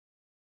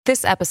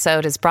This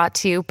episode is brought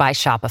to you by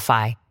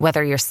Shopify.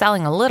 Whether you're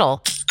selling a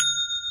little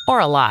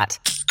or a lot,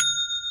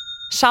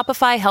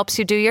 Shopify helps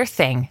you do your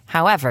thing,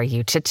 however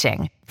you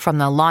cha-ching. From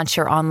the launch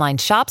your online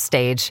shop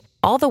stage,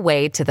 all the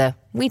way to the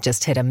we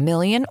just hit 1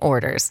 million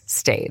orders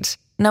stage.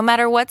 No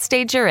matter what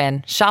stage you're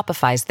in,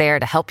 Shopify's there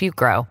to help you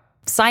grow.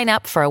 Sign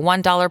up for a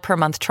 $1 per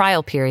month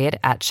trial period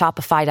at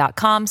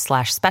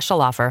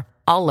shopify.com/special offer,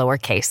 all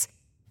lowercase.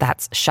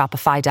 That's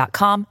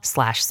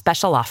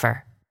shopify.com/special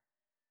offer.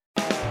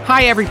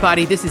 Hi,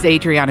 everybody. This is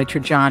Adriana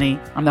Trajani.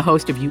 I'm the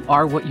host of You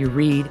Are What You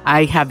Read.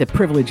 I have the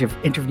privilege of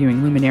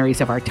interviewing luminaries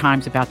of our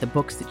times about the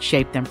books that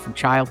shaped them from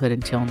childhood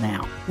until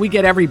now. We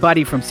get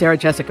everybody from Sarah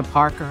Jessica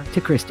Parker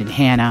to Kristen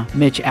Hanna,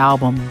 Mitch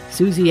Albom,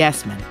 Susie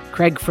Essman,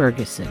 Craig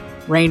Ferguson,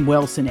 Rainn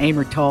Wilson,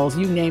 Amor Towles,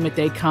 you name it,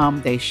 they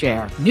come, they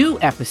share. New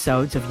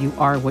episodes of You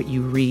Are What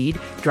You Read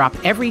drop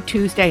every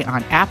Tuesday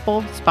on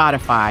Apple,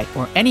 Spotify,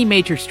 or any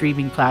major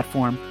streaming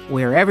platform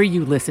wherever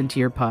you listen to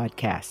your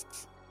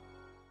podcasts.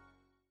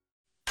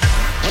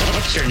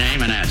 What's your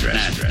name and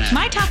address?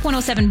 My Talk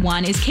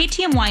 1071 is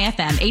KTMY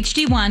FM,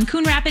 HD1,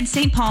 Coon Rapids,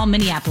 St. Paul,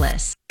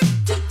 Minneapolis.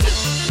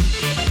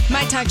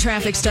 My Talk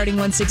traffic starting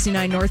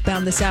 169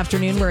 northbound this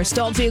afternoon, where a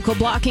stalled vehicle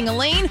blocking a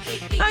lane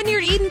near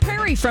Eden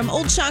Prairie from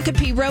Old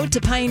Shakopee Road to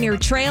Pioneer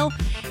Trail.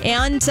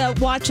 And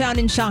watch out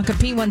in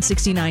Shakopee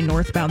 169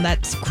 northbound.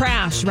 That's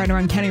crash right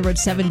around County Road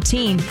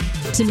 17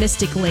 to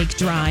Mystic Lake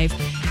Drive.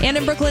 And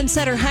in Brooklyn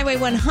Center, Highway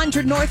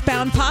 100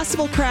 northbound,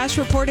 possible crash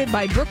reported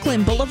by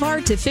Brooklyn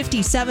Boulevard to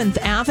 57th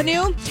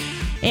Avenue.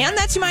 And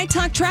that's your My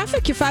Talk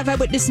traffic. Your 5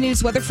 Eyewitness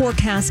News weather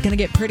forecast. Going to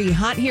get pretty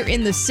hot here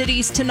in the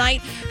cities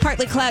tonight.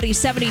 Partly cloudy,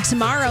 70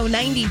 tomorrow,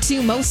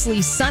 92,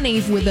 mostly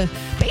sunny with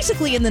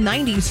basically in the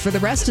 90s for the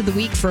rest of the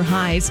week for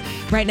highs.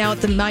 Right now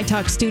at the My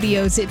Talk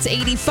studios, it's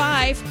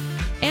 85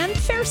 and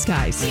fair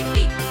skies.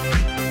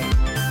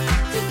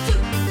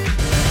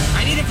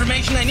 I need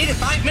information. I need it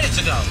 5 minutes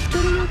ago.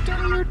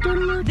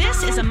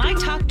 This is a My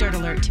Talk Dirt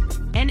Alert,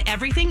 an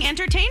everything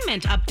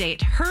entertainment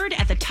update heard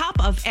at the top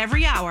of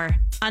every hour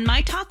on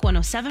My Talk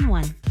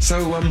 1071.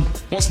 So,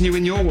 what's new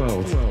in your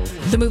world?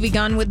 The movie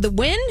Gone with the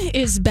Wind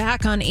is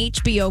back on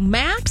HBO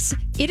Max.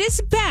 It is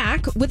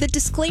back with a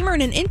disclaimer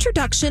and an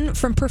introduction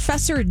from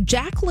Professor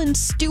Jacqueline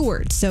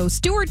Stewart. So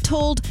Stewart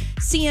told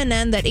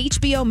CNN that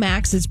HBO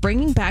Max is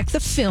bringing back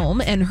the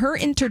film, and her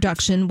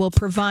introduction will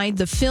provide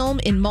the film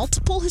in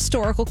multiple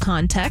historical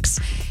contexts.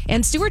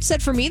 And Stewart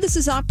said, for me, this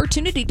is an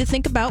opportunity to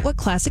think about what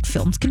classic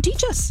films can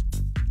teach us.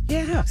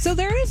 Yeah. So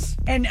there it is.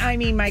 And I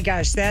mean, my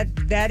gosh, that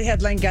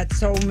headline got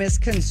so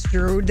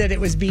misconstrued that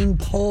it was being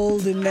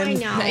pulled, and then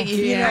you know,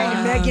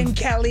 Megyn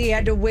Kelly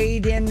had to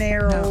wade in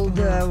there, old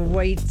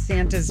white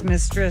Santa's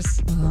mistress.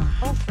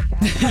 Oh,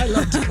 I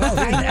love to call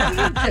her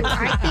that.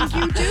 I think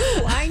you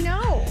do. I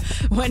know.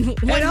 When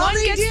one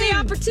gets the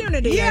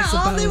opportunity, yeah, I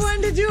suppose. all they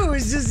wanted to do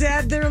was just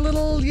add their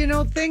little,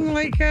 thing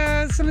like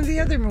some of the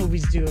other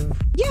movies do.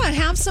 Yeah,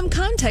 have some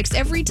context.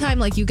 Every time,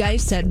 like you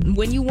guys said,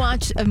 when you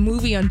watch a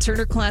movie on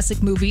Turner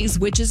Classic Movies,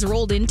 which is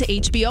rolled into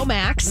HBO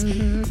Max,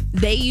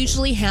 they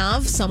usually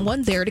have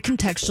someone there to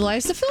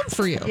contextualize the film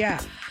for you. Yeah.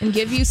 And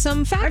give you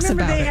some facts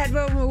about it. I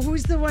remember they had,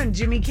 who's the one?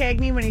 Jimmy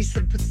Cagney when he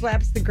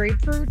slaps the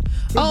grapefruit?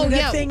 They did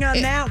a thing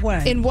on that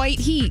one. In White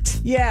Heat.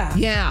 Yeah.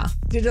 Yeah.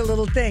 Did a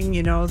little thing,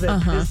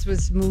 that this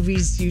was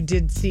movies you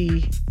did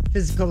see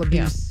physical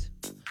abuse.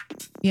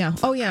 Yeah.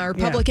 Oh, yeah. Our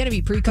Public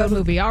Enemy pre-code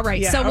movie. All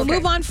right. So we'll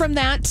move on from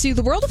that to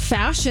the world of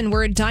fashion,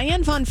 where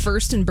Diane von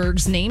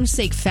Furstenberg's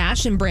namesake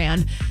fashion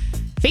brand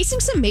facing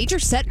some major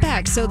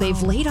setbacks. So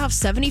they've laid off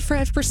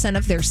 75%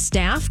 of their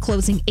staff,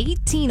 closing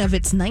 18 of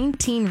its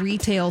 19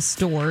 retail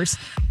stores.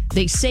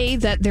 They say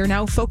that they're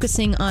now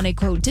focusing on a,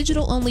 quote,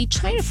 digital-only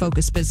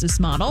China-focused business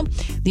model.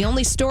 The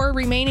only store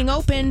remaining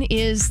open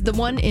is the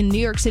one in New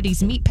York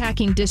City's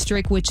Meatpacking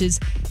District, which is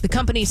the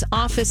company's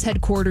office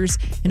headquarters,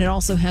 and it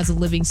also has a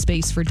living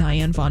space for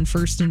Diane von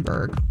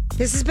Furstenberg.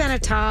 This has been a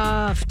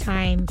tough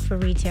time for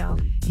retail.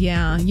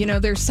 Yeah,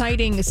 they're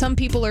citing, some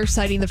people are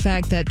citing the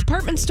fact that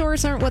department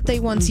stores aren't what they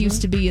once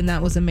used to be, and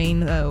that was a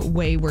main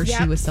way where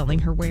she was selling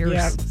her wares.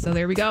 Yep. So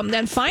there we go. And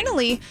then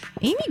finally,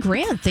 Amy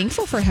Grant,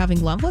 thankful for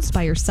having Loveless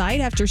by her side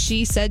after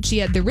she said she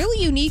had the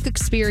really unique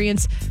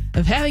experience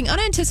of having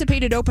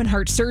unanticipated open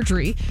heart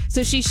surgery.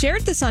 So she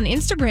shared this on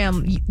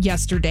Instagram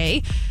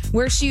yesterday,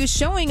 where she was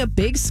showing a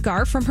big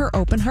scar from her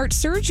open heart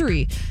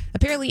surgery.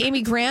 Apparently,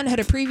 Amy Grant had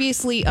a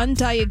previously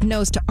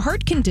undiagnosed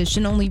heart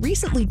condition only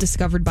recently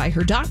discovered by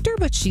her doctor,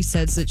 but she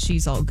says that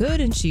she's all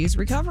good and she is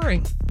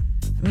recovering.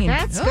 I mean,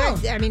 that's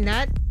good. I mean,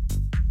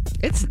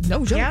 it's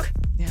no joke. Yep.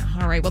 Yeah.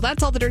 All right. Well,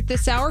 that's all the dirt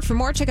this hour. For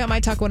more, check out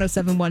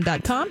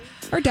mytalk1071.com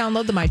or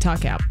download the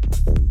MyTalk app.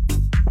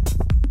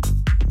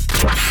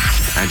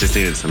 I just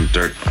needed some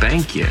dirt.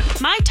 Thank you.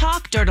 My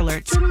Talk Dirt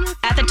Alerts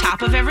at the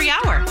top of every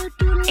hour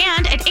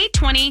and at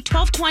 8:20,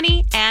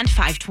 12:20, and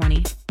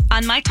 5:20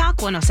 on My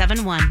Talk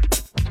 1071.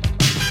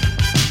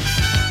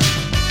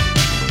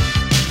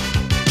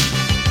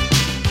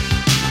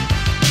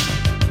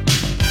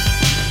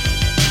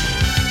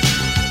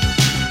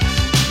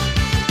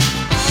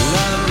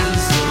 Love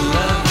is the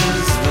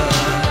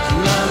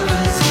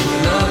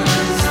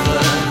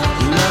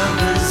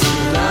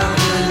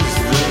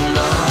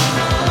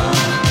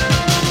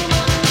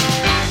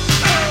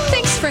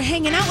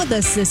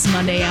with us this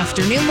Monday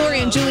afternoon. Lori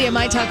and Julia,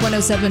 My Talk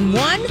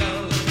 1071.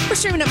 We're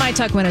streaming at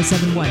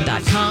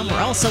MyTalk1071.com. We're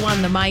also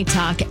on the My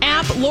Talk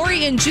app.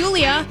 Lori and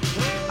Julia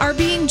are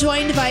being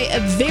joined by a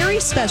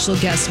very special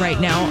guest right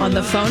now on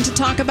the phone to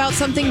talk about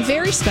something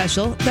very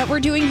special that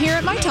we're doing here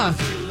at My Talk.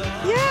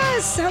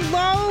 Yes.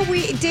 Hello,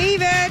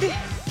 David.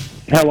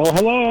 Hello,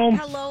 hello.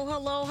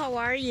 Hello. How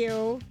are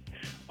you?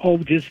 Oh,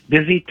 just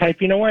busy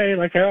typing away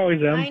like I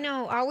always am. I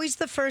know. Always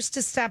the first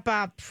to step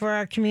up for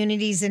our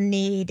communities in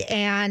need.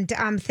 And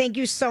thank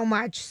you so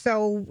much.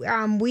 So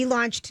we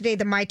launched today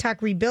the My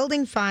Talk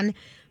Rebuilding Fund,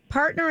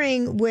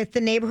 partnering with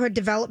the Neighborhood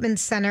Development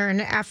Center in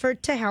an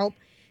effort to help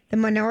the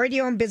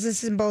minority-owned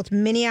businesses in both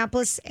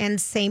Minneapolis and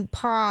St.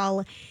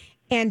 Paul.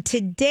 And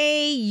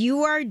today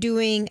you are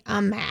doing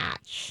a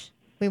match.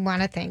 We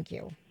want to thank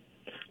you.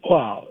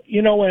 Well,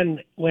 you know,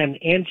 when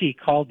Angie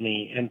called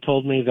me and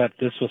told me that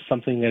this was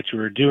something that you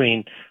were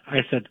doing,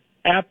 I said,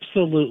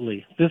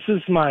 absolutely. This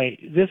is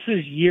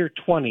year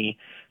 20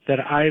 that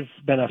I've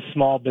been a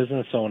small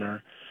business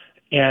owner,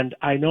 and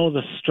I know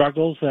the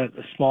struggles that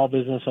small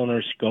business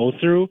owners go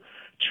through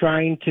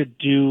trying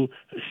to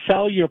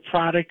sell your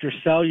product or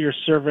sell your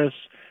service,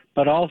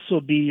 but also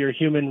be your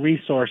human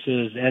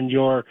resources and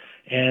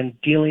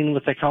dealing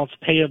with accounts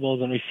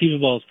payables and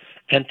receivables,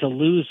 and to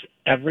lose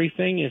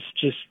everything is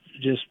just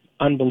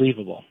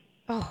unbelievable.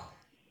 Oh,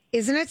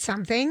 isn't it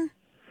something?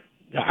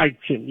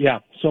 Yeah.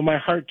 So my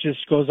heart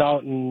just goes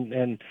out,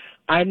 and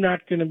I'm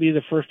not going to be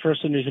the first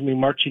person who's going to be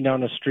marching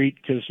down the street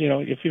because, you know,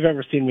 if you've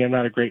ever seen me, I'm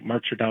not a great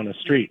marcher down the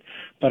street,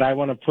 but I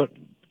want to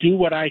do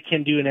what I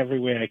can do in every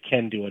way I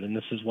can do it, and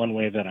this is one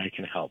way that I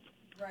can help.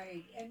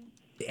 Right.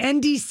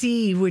 And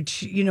NDC,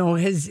 which, you know,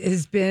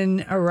 has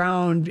been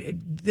around,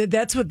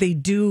 that's what they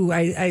do.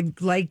 I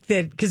like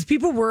that because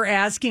people were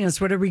asking us,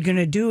 what are we going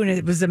to do? And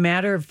it was a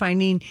matter of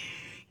finding,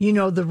 you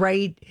know, the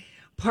right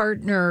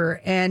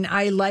partner. And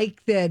I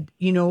like that,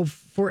 you know,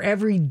 for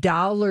every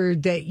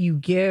 $1 that you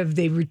give,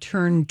 they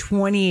return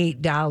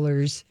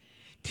 $28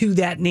 to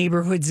that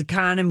neighborhood's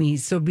economy.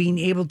 So being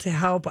able to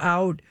help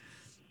out,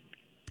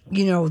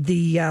 you know,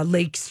 the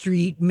Lake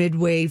Street,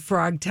 Midway,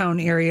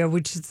 Frogtown area,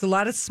 which is a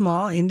lot of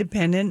small,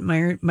 independent,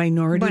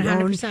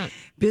 minority-owned 100%.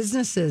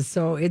 businesses.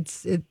 So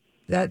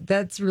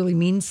that's really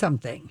means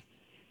something.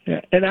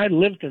 Yeah, and I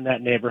lived in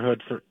that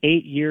neighborhood for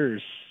 8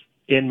 years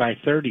in my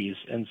 30s,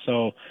 and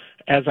so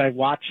as I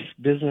watched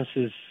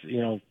businesses,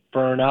 you know,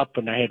 burn up,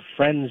 and I had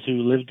friends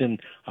who lived in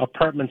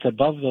apartments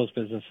above those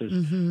businesses.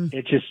 Mm-hmm.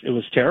 It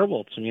was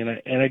terrible to me,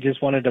 and I just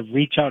wanted to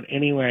reach out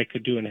any way I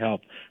could do and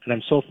help. And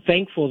I'm so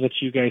thankful that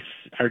you guys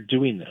are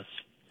doing this.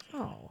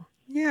 Oh,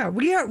 yeah,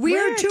 we are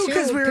too,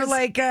 because we were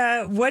like,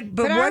 what?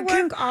 But what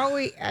can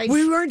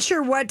we weren't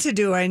sure what to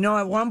do. I know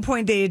at one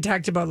point they had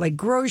talked about like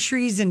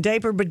groceries and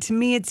diaper, but to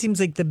me it seems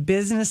like the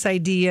business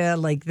idea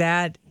like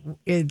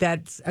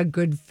that's a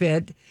good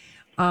fit.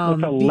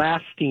 It's a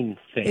lasting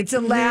thing. It's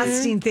a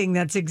lasting thing.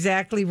 That's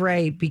exactly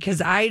right.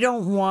 Because I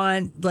don't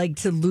want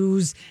to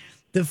lose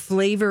the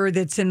flavor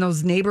that's in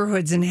those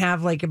neighborhoods and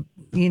have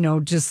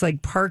just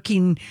like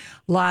parking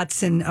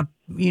lots and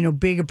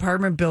big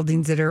apartment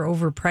buildings that are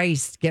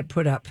overpriced get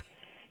put up.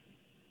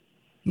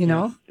 You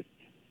know,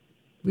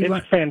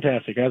 it's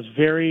fantastic. I was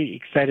very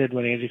excited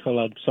when Angie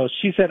called up. So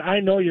she said, "I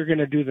know you're going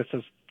to do this.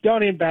 So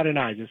don't even bat an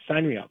eye. Just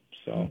sign me up."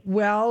 So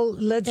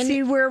let's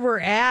see where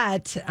we're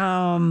at.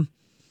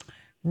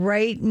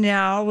 Right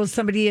now,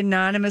 somebody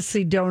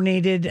anonymously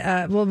donated.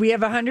 We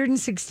have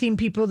 116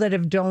 people that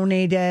have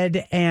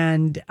donated,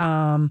 and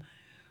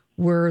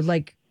we're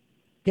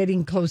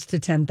getting close to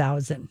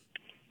 10,000.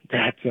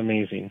 That's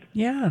amazing.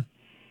 Yeah.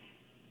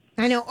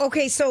 I know.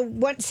 Okay, so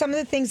what some of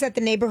the things that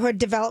the Neighborhood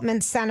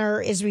Development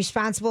Center is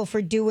responsible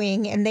for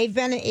doing, and they've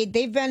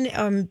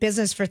been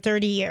business for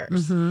 30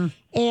 years, mm-hmm.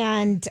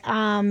 and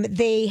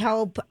they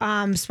help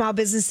small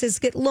businesses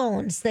get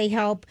loans. They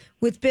help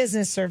with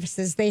business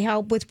services. They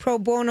help with pro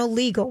bono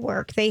legal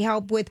work. They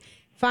help with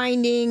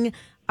finding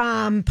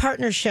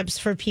partnerships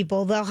for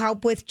people. They'll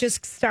help with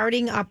just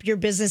starting up your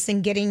business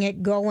and getting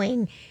it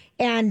going.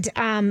 And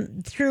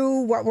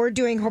through what we're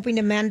doing, hoping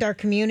to mend our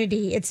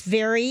community, it's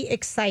very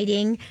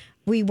exciting.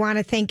 We want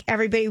to thank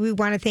everybody. We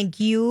want to thank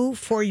you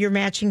for your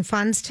matching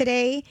funds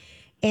today,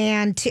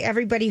 and to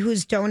everybody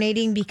who's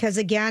donating, because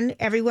again,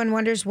 everyone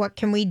wonders what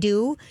can we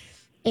do,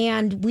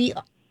 and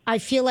I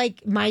feel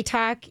like My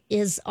Talk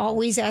is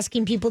always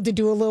asking people to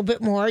do a little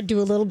bit more, do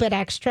a little bit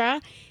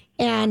extra,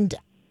 and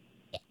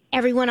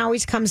everyone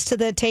always comes to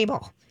the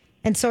table.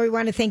 And so we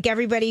want to thank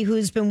everybody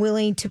who's been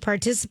willing to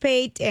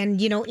participate,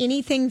 and,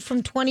 anything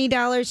from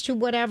 $20 to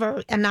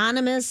whatever,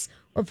 anonymous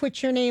or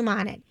put your name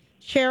on it,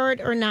 share it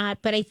or not.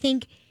 But I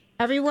think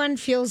everyone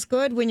feels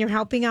good when you're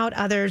helping out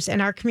others, and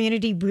our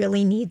community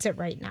really needs it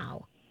right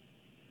now.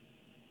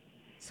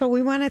 So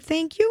we want to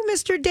thank you,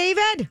 Mr.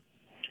 David.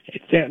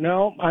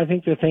 No, I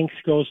think the thanks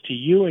goes to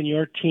you and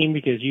your team,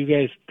 because you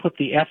guys put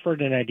the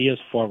effort and ideas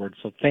forward.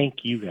 So thank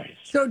you guys.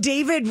 So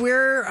David,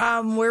 where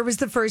was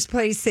the first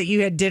place that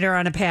you had dinner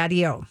on a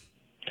patio?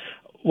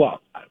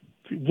 Well,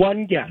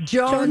 one guess.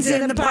 Jones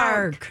in the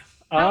Park.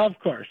 Of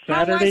course.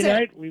 How was Saturday it?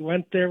 night, we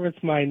went there with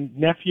my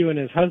nephew and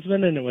his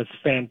husband, and it was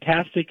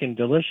fantastic and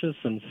delicious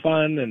and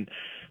fun, and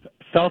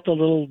felt a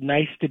little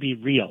nice to be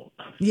real.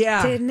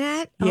 Yeah. Didn't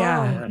it?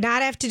 Yeah. Oh,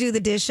 not have to do the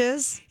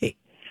dishes?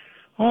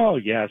 Oh,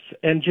 yes.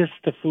 And just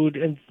the food.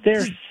 And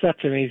they're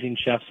such amazing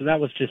chefs. So that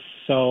was just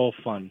so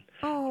fun.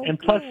 Oh, and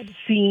plus, good.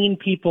 seeing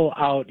people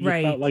out, you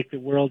Right. felt like the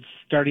world's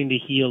starting to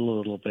heal a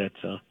little bit.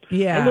 So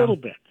Yeah. a little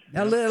bit.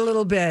 A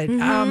little bit.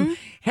 Mm-hmm.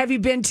 Have you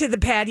been to the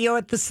patio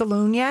at the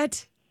saloon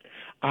yet?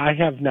 I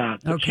have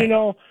not. But, Okay. you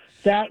know,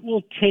 that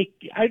will take...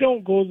 I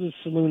don't go to the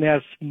saloon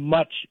as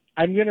much.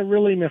 I'm going to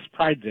really miss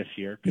Pride this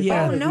year. 'Cause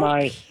Yeah. that Oh, was no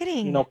my,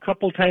 kidding. you know,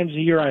 couple times a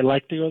year I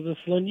like to go to the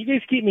saloon. You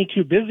guys keep me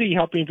too busy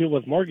helping people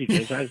with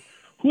mortgages.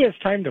 Who has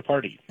time to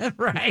party?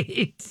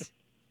 Right.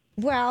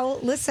 Well,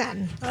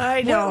 listen.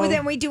 I know. Well,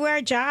 then we do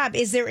our job.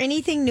 Is there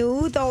anything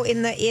new though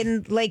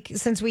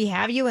since we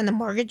have you in the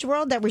mortgage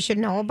world that we should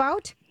know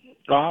about?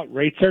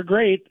 Rates are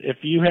great. If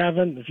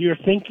you're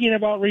thinking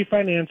about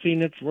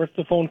refinancing, it's worth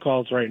the phone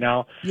calls right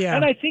now. Yeah.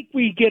 And I think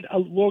we're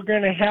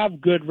going to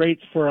have good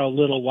rates for a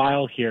little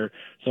while here,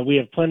 so we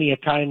have plenty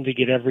of time to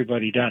get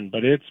everybody done.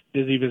 But it's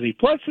busy.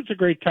 Plus, it's a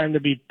great time to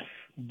be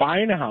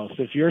buying a house.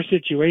 If your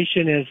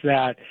situation is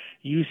that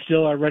you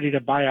still are ready to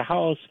buy a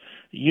house,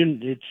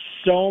 it's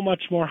so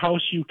much more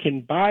house you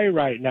can buy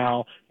right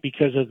now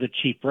because of the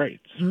cheap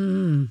rates.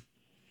 Yeah.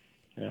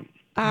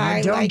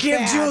 I Don't like give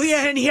that. Julia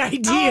any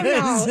ideas.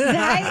 Oh, no.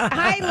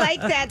 I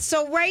like that.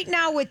 So right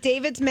now with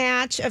David's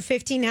match of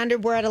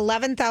 $1,500, we're at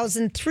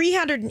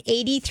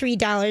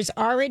 $11,383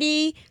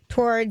 already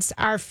towards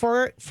our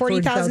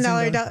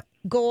 $40,000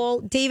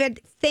 goal.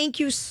 David, thank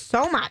you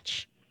so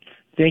much.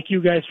 Thank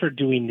you guys for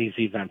doing these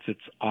events.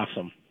 It's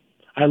awesome.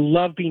 I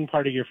love being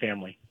part of your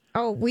family.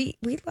 Oh, we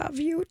love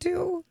you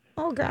too.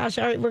 Oh gosh.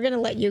 All right, we're gonna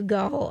let you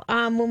go.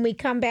 When we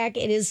come back,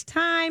 it is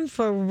time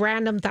for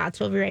Random Thoughts.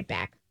 We'll be right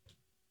back.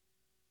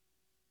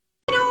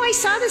 You know, I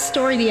saw this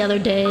story the other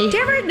day. Did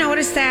you ever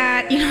notice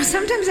that? You know,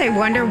 sometimes I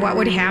wonder what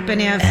would happen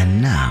if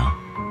And now,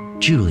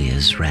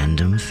 Julia's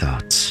Random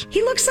Thoughts.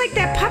 he looks like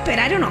that puppet.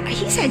 I don't know.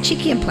 He's had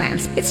cheeky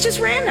implants. It's just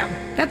random.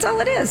 That's all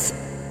it is.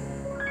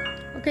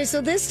 Okay,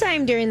 so this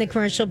time during the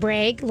commercial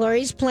break,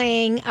 Lori's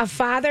playing a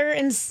father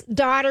and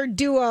daughter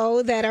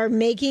duo that are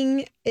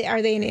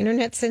they an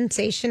internet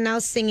sensation now,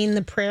 singing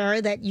the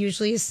prayer that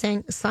usually is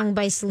sung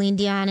by Celine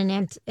Dion and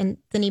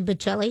Anthony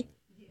Bocelli?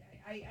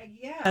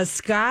 Yeah,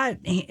 Scott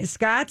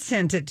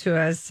sent it to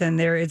us, and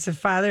it's a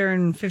father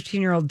and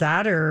 15-year-old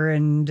daughter,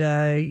 and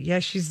they're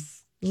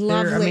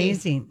Lovely.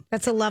 amazing.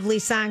 That's a lovely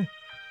song.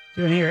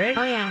 Do you want to hear it?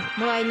 Oh, yeah.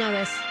 Well, I know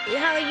this.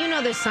 Holly, you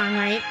know this song,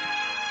 right?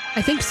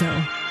 I think so.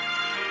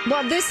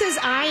 Well, this is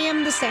I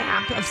Am the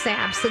Sap of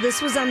Sap. So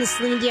this was on the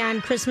Celine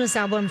Dion Christmas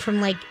album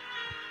from like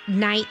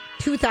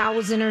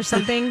 2000 or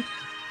something.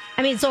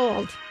 I mean, it's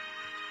old.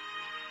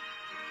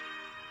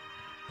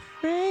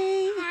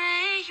 Pray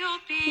you'll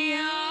be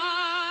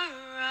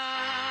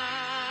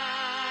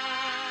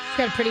She's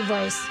got a pretty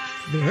voice.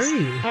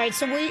 Very All right,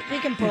 so we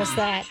can post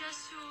that.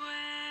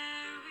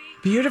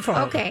 beautiful.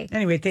 Okay.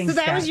 Anyway, thanks. So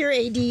that Scott. was your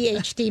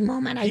ADHD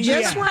moment. I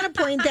just want to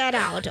point that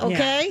out,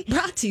 okay?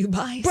 Brought to you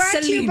by Brought to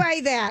you Celine.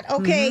 by that.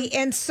 Okay.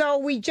 And so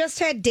we just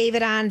had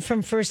David on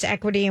from First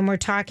Equity, and we're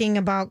talking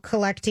about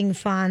collecting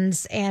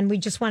funds. And we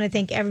just want to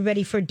thank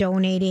everybody for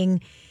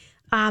donating.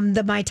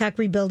 The My Talk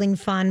Rebuilding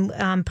Fund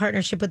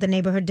partnership with the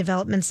Neighborhood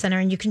Development Center.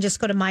 And you can just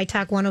go to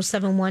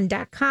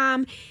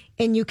mytalk1071.com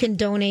and you can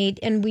donate.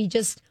 And we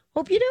just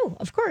hope you do,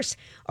 of course.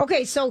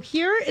 Okay, so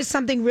here is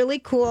something really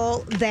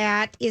cool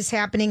that is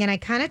happening. And I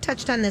kind of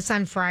touched on this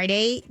on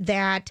Friday,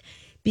 that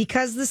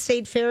because the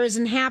state fair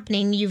isn't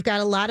happening, you've got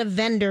a lot of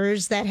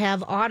vendors that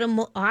have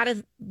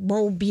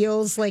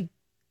automobiles, like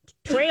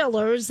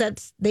trailers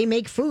that they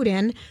make food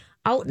in,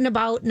 out and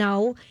about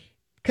now.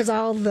 Because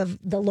all the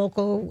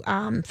local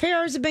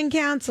fairs have been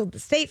canceled, the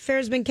state fair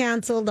has been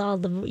canceled, all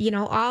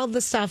the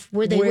stuff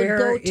where they would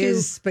go to. Where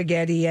is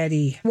Spaghetti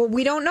Eddie? Well,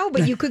 we don't know,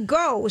 but you could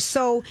go.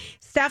 So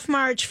Steph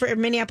March for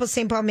Minneapolis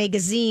St. Paul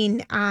Magazine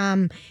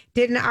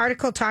did an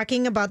article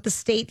talking about the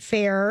state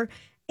fair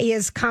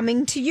is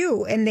coming to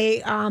you, and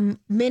they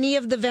many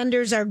of the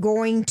vendors are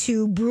going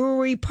to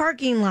brewery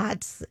parking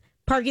lots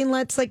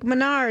like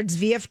Menards,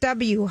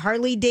 VFW,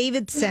 Harley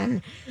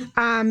Davidson.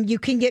 You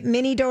can get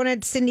mini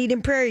donuts in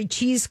Eden Prairie,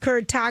 cheese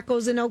curd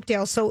tacos in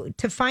Oakdale. So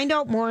to find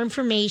out more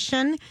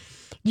information,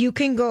 you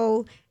can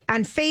go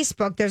on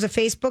Facebook. There's a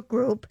Facebook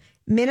group,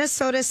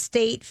 Minnesota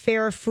State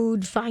Fair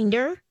Food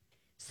Finder.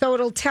 So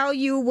it'll tell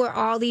you where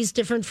all these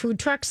different food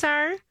trucks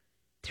are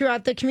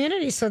throughout the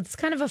community. So it's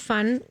kind of a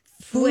fun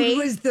Food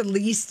was the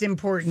least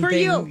important for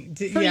thing. you.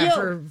 For yeah, you.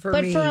 for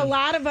but me. for a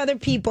lot of other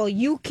people,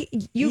 you could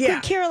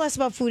care less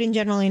about food in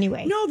general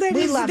anyway. No,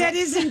 that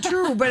isn't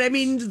true. But I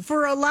mean,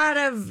 for a lot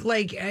of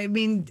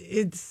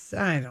it's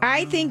I don't know.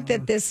 I think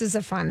that this is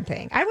a fun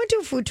thing. I went to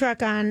a food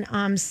truck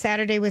on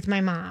Saturday with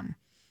my mom,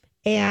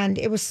 and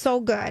it was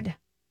so good.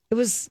 It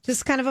was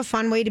just kind of a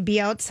fun way to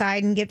be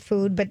outside and get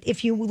food. But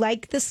if you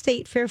like the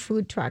state fair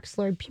food trucks,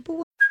 Lord, people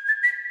will.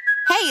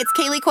 Hey, Hey, it's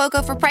Kaylee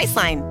Cuoco for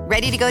Priceline.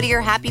 Ready to go to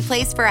your happy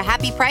place for a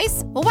happy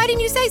price? Well, why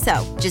didn't you say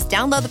so? Just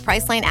download the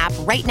Priceline app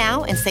right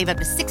now and save up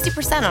to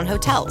 60% on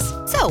hotels.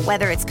 So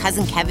whether it's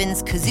Cousin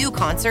Kevin's Kazoo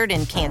Concert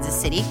in Kansas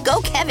City,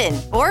 go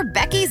Kevin, or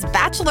Becky's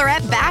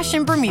Bachelorette Bash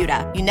in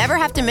Bermuda, you never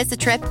have to miss a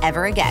trip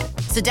ever again.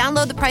 So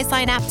download the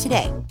Priceline app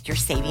today. Your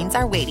savings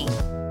are waiting.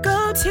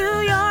 Go to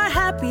your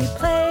happy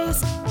place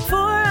for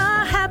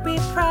a happy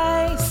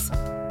price.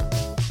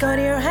 Go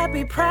to your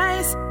happy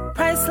price,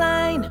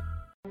 Priceline.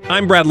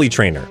 I'm Bradley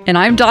Trainer. And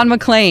I'm Don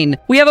McClain.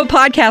 We have a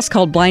podcast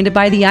called Blinded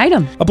by the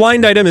Item. A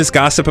blind item is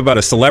gossip about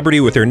a celebrity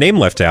with their name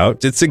left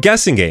out. It's a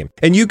guessing game,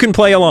 and you can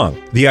play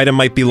along. The item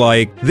might be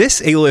like,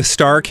 this A-list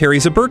star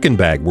carries a Birkin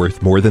bag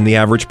worth more than the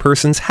average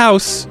person's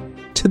house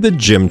to the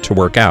gym to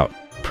work out.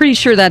 Pretty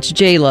sure that's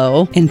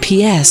J-Lo. And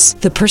P.S.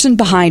 the person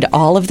behind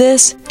all of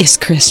this is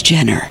Kris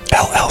Jenner,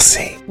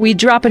 LLC. We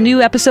drop a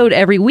new episode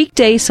every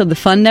weekday so the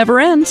fun never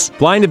ends.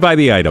 Blinded by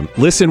the Item.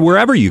 Listen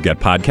wherever you get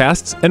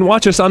podcasts and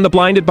watch us on the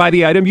Blinded by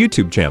the Item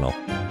YouTube channel.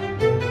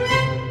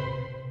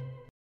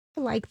 I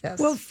like this.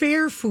 Well,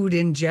 fair food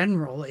in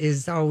general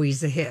is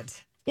always a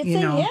hit. It's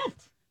a hit.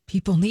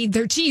 People need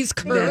their cheese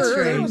curds. That's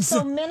right.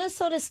 So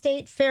Minnesota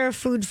State Fair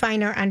Food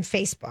Finder on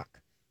Facebook.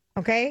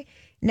 Okay.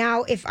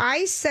 Now, if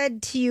I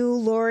said to you,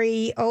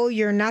 Lori, oh,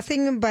 you're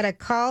nothing but a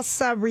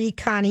Khalsa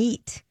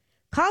Rekanit,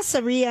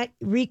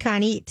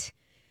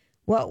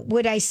 what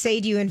would I say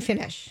to you in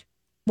Finnish?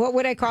 What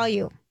would I call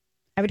you?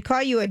 I would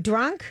call you a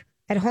drunk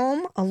at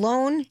home,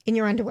 alone, in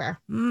your underwear.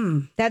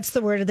 That's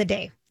the word of the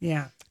day.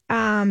 Yeah.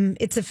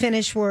 It's a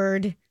Finnish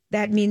word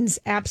that means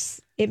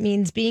it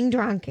means being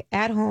drunk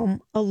at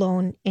home,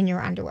 alone, in your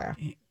underwear.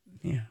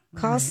 Yeah.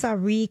 Khalsa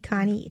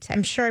Rekanit.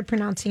 I'm sure I'm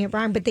pronouncing it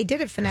wrong, but they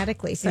did it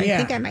phonetically, so I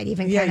think I might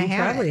even kind of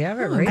have probably it. have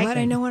it I'm right. glad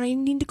I know what I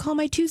need to call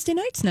my Tuesday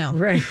nights now.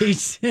 Right.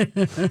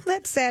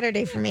 That's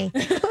Saturday for me.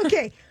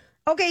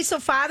 Okay, so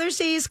Father's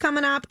Day is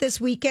coming up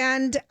this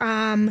weekend.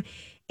 And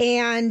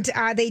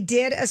they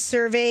did a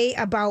survey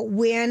about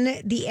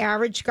when the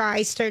average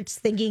guy starts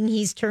thinking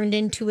he's turned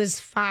into his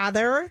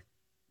father.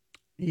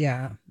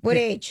 Yeah. What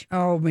age?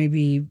 Oh,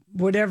 maybe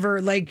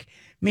whatever. Like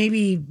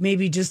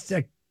maybe just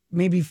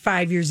maybe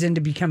 5 years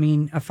into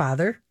becoming a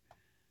father.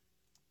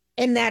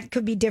 And that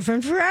could be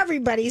different for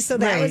everybody. So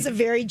that was a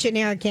very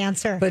generic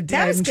answer. But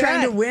that was I'm good.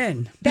 trying to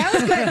win. That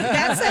was good.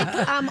 That's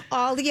like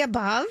all the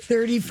above.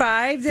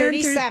 35,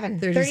 then?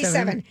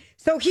 37.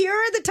 So here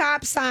are the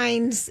top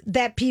signs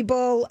that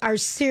people are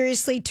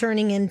seriously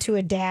turning into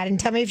a dad. And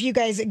tell me if you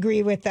guys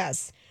agree with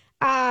this.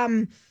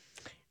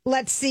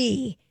 Let's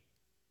see.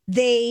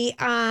 They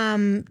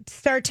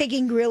start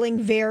taking grilling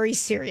very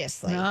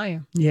seriously. Oh, yeah.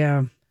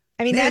 Yeah.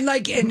 I mean,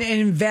 and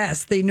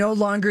invest. They no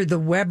longer the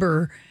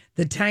Weber,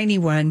 the tiny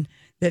one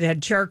that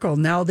had charcoal.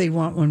 Now they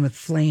want one with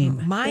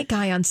flame. My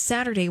guy on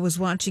Saturday was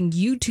watching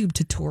YouTube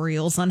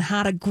tutorials on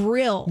how to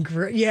grill.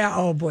 Yeah.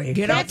 Oh boy.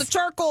 Get out the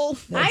charcoal.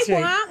 I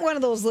want one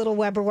of those little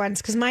Weber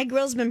ones because my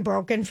grill's been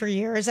broken for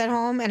years at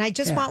home, and I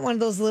just want one of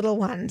those little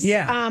ones.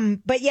 Yeah.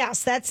 But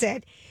yes, that's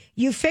it.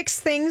 You fix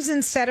things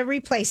instead of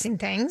replacing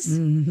things.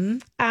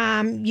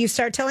 Mm-hmm. You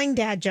start telling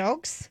dad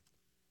jokes.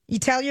 You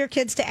tell your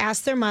kids to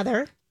ask their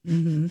mother.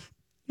 Mm-hmm.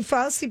 You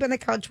fall asleep on the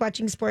couch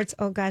watching sports.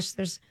 Oh gosh,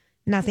 there's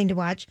nothing to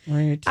watch.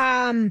 Right.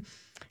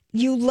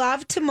 You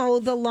love to mow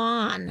the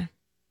lawn.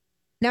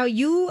 Now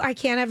I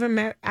can't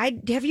ever.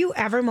 Have you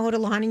ever mowed a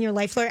lawn in your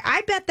life, Lori?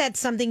 I bet that's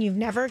something you've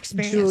never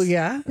experienced.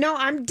 Julia. No,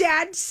 I'm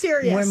dead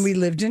serious. When we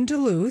lived in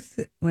Duluth,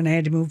 when I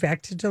had to move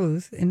back to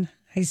Duluth in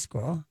high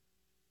school,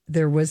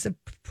 there was a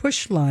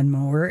push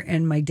lawnmower,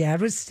 and my dad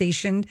was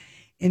stationed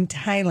in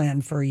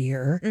Thailand for a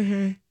year.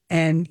 Mm-hmm.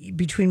 And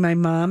between my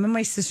mom and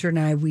my sister and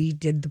I, we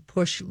did the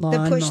push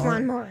lawnmower. The push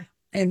lawnmower.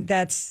 And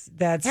that's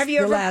Have you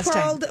the ever last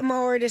pulled time. a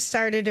mower to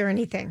start it or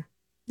anything?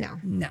 No.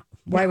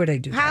 Why would I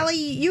do that?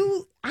 Holly,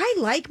 I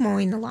like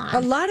mowing the lawn.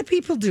 A lot of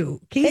people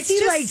do. Casey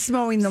just likes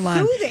mowing the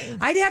lawn. soothing.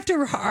 I'd have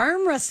to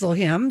arm wrestle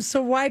him,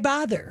 so why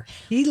bother?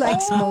 He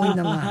likes mowing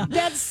the lawn.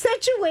 That's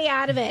such a way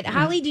out of it.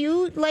 Holly, do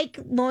you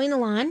like mowing the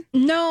lawn?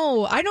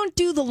 No, I don't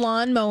do the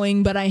lawn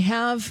mowing, but I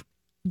have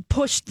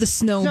pushed the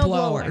snow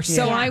blower.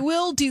 So I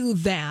will do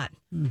that.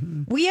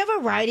 Mm-hmm. We have a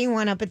riding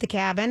one up at the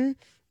cabin,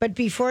 but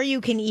before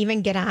you can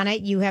even get on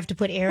it, you have to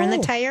put air in the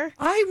tire.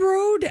 I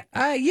rode,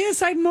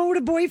 I mowed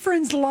a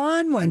boyfriend's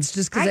lawn once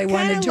just because I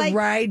wanted to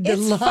ride the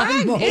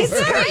lawnmower. Is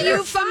that a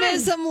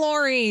euphemism,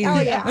 Lori? Oh,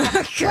 yeah.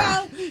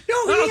 Well,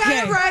 no, he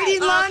had a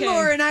riding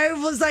lawnmower, and I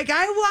was like,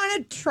 I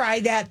want to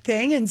try that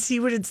thing and see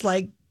what it's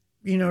like,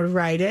 to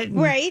ride it.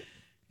 And, right.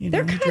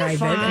 They're kind of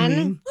fun.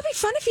 It'd be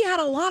fun if you had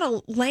a lot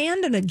of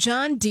land and a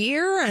John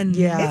Deere, and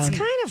it's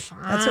kind of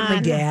fun. That's what my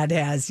dad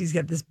has. He's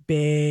got this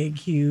big,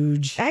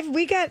 huge.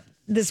 We got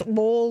this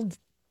old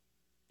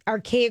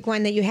archaic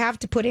one that you have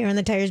to put air in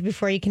the tires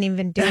before you can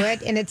even do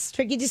it, and it's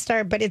tricky to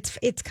start, but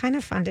it's kind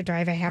of fun to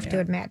drive. I have to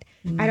admit,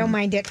 I don't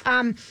mind it.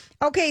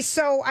 Okay,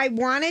 so I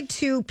wanted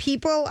to.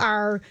 People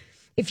are,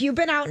 if you've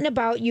been out and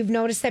about, you've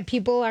noticed that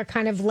people are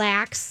kind of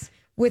lax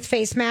with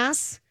face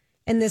masks.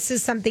 And this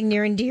is something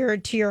near and dear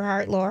to your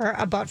heart, Laura,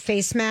 about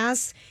face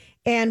masks.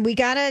 And we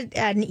got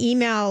an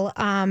email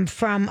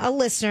from a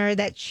listener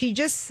that she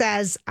just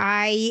says,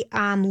 I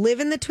live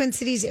in the Twin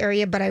Cities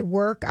area, but I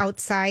work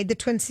outside the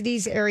Twin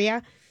Cities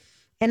area.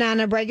 And on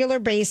a regular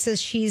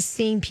basis, she's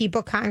seeing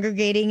people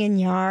congregating in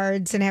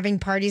yards and having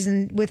parties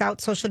and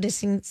without social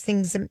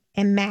distancing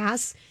en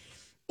masse.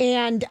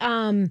 And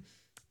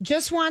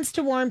just wants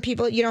to warn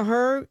people,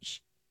 her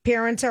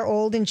parents are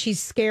old and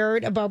she's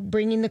scared about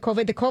bringing the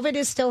COVID. The COVID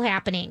is still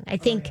happening. I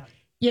think...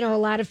 a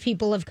lot of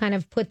people have kind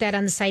of put that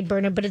on the side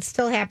burner, but it's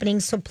still happening.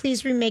 So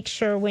please make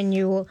sure when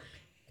you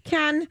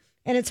can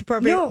and it's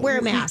appropriate, wear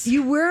a mask.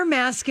 You wear a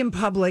mask in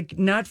public,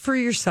 not for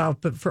yourself,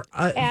 but for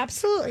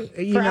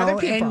absolutely for other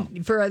people.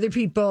 And for other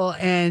people.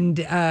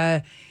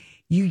 And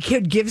you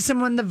could give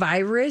someone the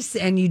virus,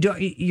 and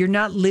you're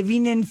not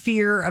living in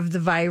fear of the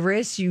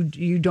virus. You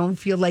don't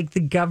feel like the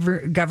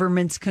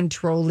government's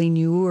controlling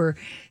you or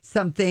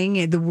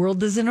something. The world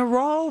doesn't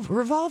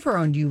revolve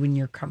around you and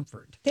your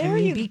comfort.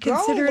 Be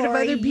considerate of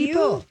other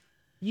people.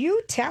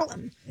 You tell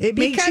them. It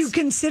makes you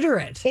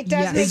considerate. It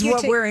does. Is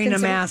what wearing a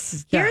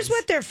mask does. Here's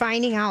what they're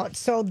finding out.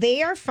 So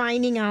they are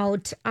finding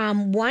out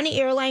one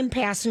airline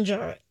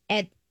passenger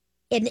in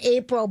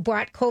April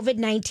brought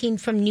COVID-19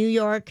 from New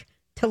York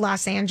to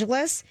Los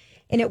Angeles,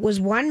 and it was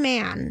one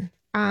man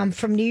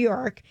from New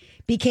York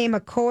became a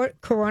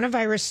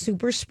coronavirus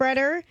super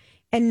spreader,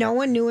 and no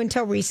one knew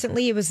until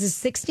recently. It was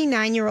a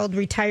 69-year-old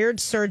retired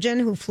surgeon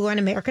who flew on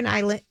American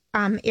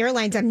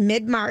Airlines on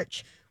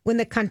mid-March when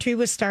the country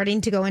was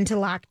starting to go into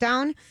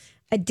lockdown.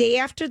 A day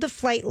after the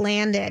flight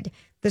landed,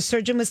 the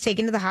surgeon was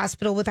taken to the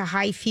hospital with a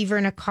high fever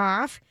and a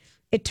cough.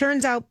 It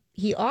turns out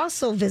he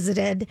also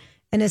visited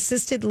an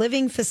assisted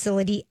living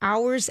facility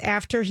hours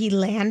after he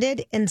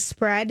landed and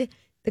spread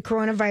the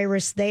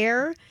coronavirus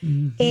there.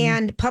 Mm-hmm.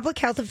 And public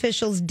health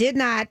officials did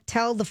not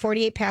tell the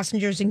 48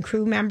 passengers and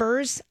crew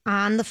members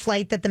on the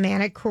flight that the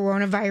man had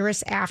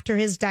coronavirus after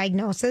his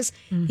diagnosis.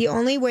 Mm-hmm. The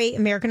only way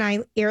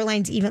American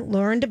Airlines even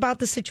learned about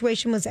the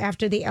situation was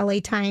after the LA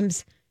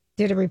Times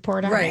did a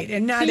report on it.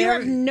 And you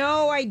have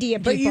no idea,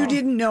 people. But you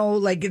didn't know,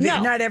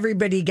 not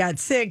everybody got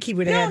sick. He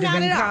would have had to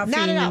been coughing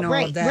and all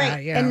right, that.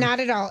 Right, yeah. And not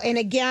at all. And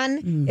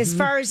again, as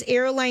far as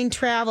airline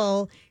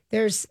travel,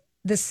 there's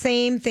the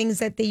same things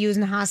that they use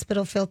in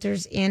hospital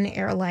filters in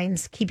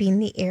airlines, keeping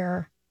the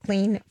air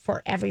clean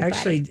for everybody.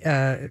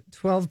 Actually,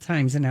 12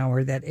 times an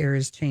hour that air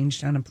is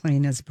changed on a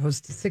plane as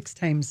opposed to 6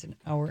 times an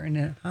hour in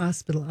a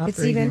hospital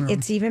operating room.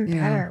 It's even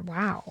better.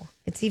 Wow.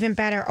 It's even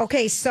better.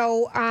 Okay,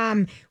 so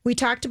we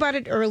talked about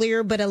it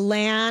earlier, but a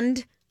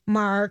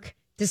landmark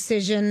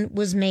decision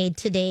was made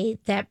today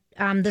that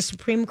the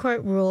Supreme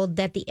Court ruled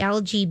that the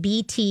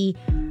LGBT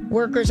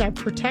workers are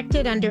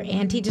protected under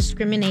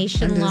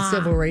anti-discrimination law. The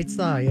Civil Rights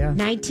Law,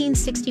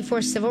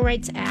 1964 Civil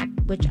Rights Act,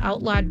 which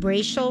outlawed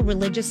racial,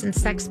 religious, and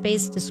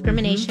sex-based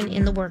discrimination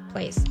in the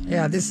workplace.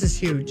 Yeah, this is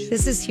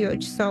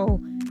huge. So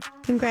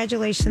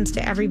congratulations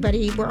to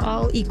everybody. We're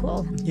all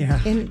equal. Yeah.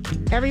 And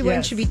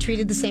everyone should be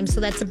treated the same. So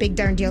that's a big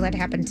darn deal that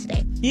happened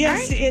today.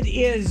 Yes, it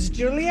is.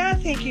 Julia,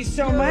 thank you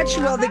so much.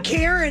 Well, the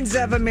Karens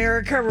of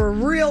America were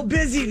real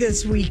busy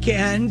this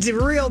weekend.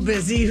 Real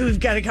busy. We've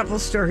got a couple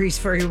stories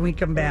for you when we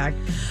come back.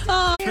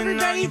 Oh,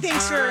 everybody,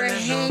 thanks for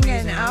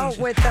hanging out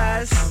with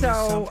us.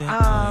 So,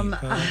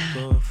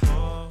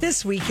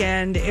 this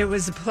weekend, it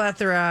was a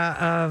plethora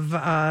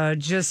of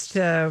just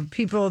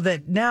people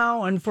that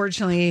now,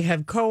 unfortunately,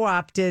 have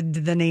co-opted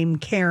the name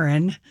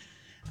Karen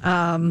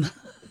to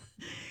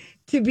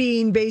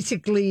being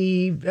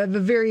basically a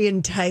very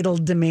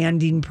entitled,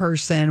 demanding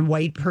person,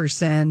 white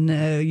person,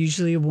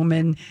 usually a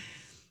woman.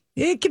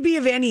 It could be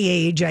of any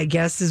age, I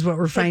guess, is what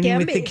we're finding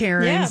with the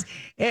Karens.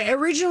 Yeah.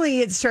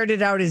 Originally, it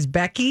started out as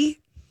Becky.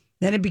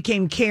 Then it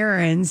became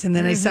Karen's, and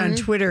then I saw on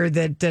Twitter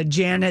that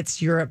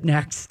Janet's, you're up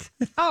next.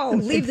 Oh,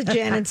 leave the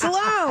Janets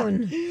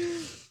alone.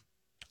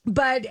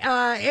 But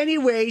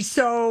anyway,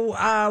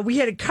 so we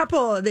had a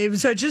couple, it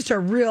was just a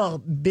real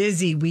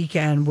busy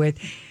weekend with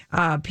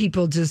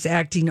people just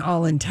acting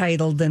all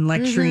entitled and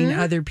lecturing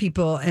other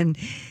people. And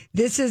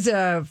this is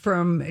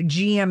from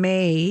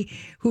GMA,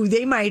 who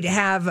they might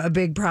have a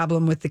big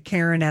problem with the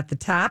Karen at the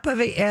top of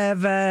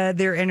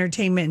their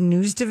entertainment and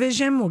news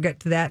division. We'll get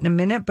to that in a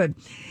minute. But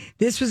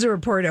this was a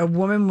report. A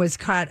woman was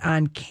caught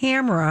on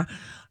camera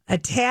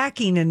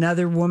attacking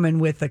another woman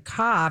with a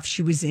cough.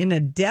 She was in a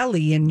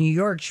deli in New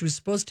York. She was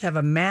supposed to have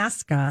a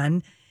mask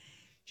on.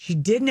 She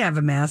didn't have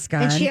a mask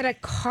on. And she had a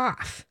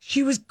cough.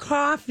 She was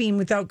coughing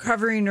without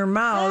covering her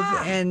mouth.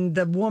 Ah. And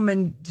the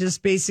woman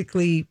just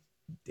basically,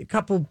 a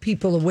couple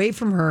people away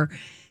from her,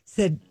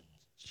 said,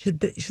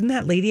 shouldn't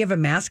that lady have a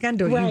mask on?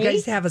 Don't you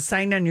guys have a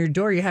sign on your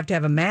door? You have to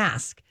have a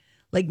mask.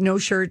 Like no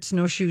shirts,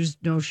 no shoes,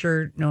 no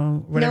shirt,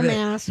 no whatever. No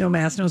mask. No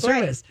mask, no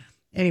service.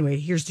 Right. Anyway,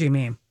 here's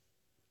Jimmy.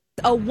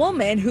 A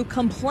woman who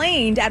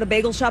complained at a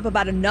bagel shop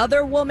about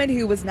another woman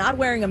who was not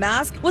wearing a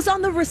mask was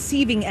on the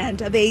receiving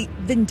end of a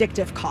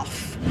vindictive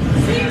cough.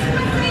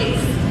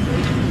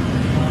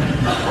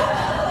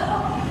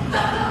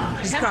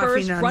 She's coughing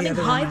coughing on the running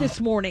other high one. this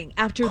morning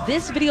after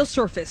this video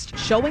surfaced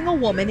showing a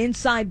woman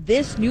inside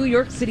this New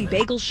York City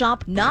bagel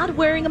shop not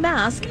wearing a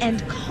mask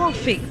and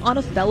coughing on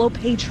a fellow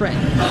patron.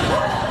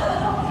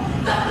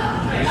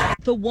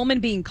 The woman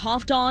being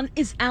coughed on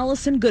is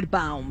Allison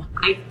Goodbaum.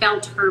 I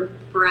felt her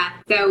breath,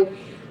 so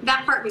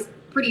that part was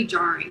pretty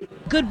jarring.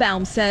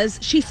 Goodbaum says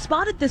she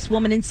spotted this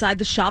woman inside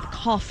the shop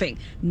coughing,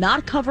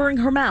 not covering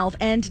her mouth,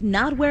 and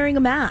not wearing a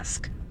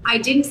mask. I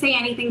didn't say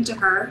anything to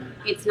her.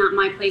 It's not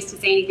my place to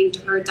say anything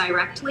to her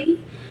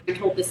directly. I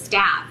told the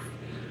staff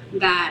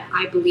that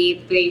I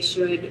believe they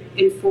should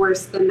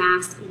enforce the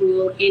mask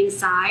rule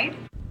inside.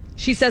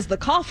 She says the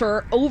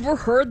cougher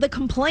overheard the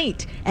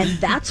complaint, and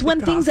that's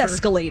when things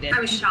escalated. I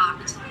was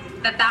shocked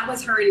that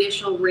was her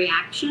initial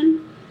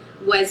reaction,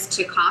 was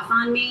to cough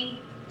on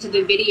me. To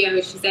the video,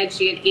 she said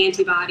she had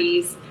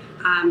antibodies,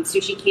 so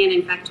she can't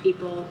infect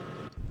people.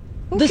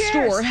 The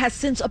store has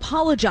since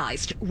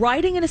apologized,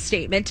 writing in a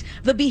statement,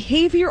 the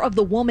behavior of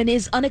the woman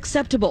is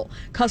unacceptable.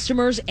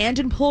 Customers and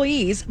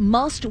employees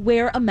must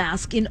wear a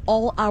mask in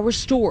all our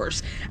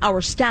stores. Our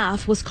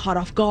staff was caught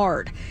off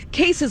guard.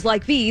 Cases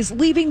like these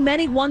leaving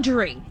many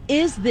wondering,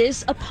 is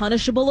this a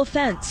punishable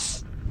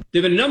offense?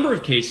 There have been a number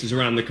of cases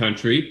around the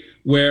country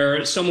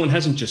where someone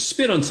hasn't just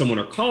spit on someone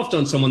or coughed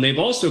on someone, they've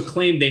also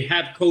claimed they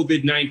have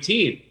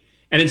COVID-19.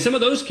 And in some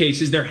of those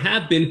cases, there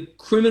have been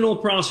criminal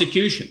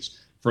prosecutions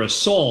for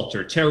assault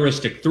or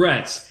terroristic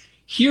threats.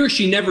 Here,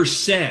 she never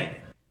said,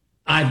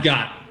 I've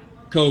got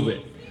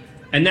COVID.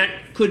 And that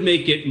could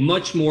make it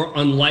much more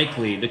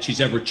unlikely that she's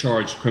ever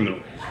charged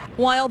criminally.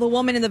 While the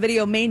woman in the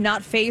video may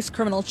not face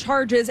criminal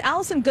charges,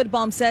 Allison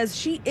Goodbaum says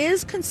she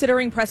is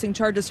considering pressing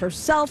charges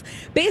herself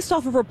based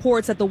off of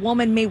reports that the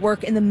woman may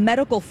work in the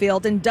medical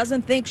field and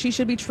doesn't think she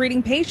should be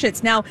treating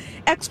patients. Now,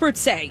 experts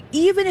say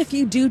even if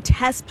you do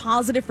test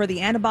positive for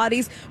the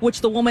antibodies, which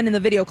the woman in the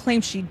video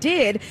claims she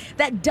did,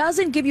 that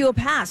doesn't give you a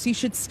pass. You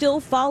should still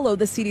follow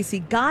the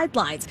CDC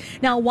guidelines.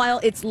 Now, while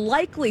it's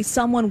likely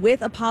someone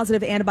with a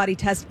positive antibody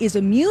test is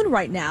immune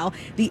right now,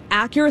 the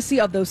accuracy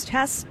of those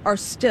tests are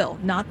still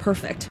not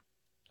perfect.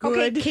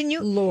 Good can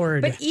you,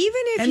 Lord. But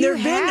even if and you there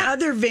have been have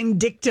other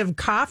vindictive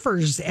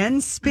coughers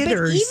and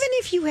spitters. But even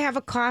if you have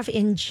a cough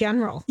in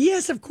general.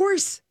 Yes, of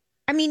course.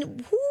 I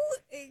mean,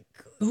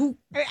 who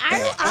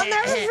I'll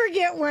never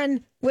forget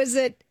when, was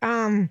it,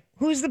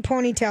 who's the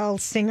ponytail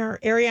singer?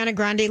 Ariana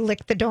Grande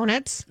licked the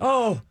donuts.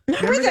 Oh,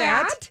 remember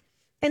that?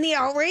 And the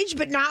outrage,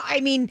 but now,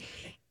 I mean,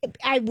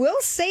 I will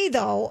say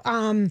though,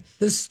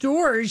 the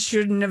store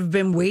shouldn't have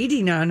been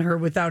waiting on her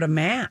without a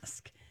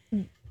mask.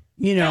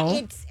 You know,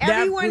 it's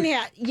everyone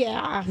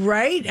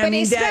right. But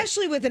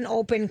especially with an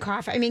open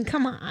cough. I mean,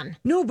 come on.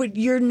 No, but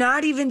you're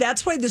not even.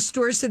 That's why the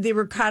store said they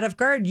were caught off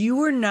guard. You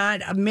were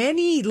not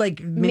many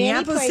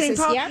Minneapolis, St.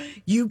 Paul. Yep.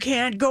 You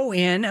can't go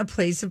in a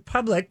place of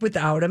public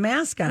without a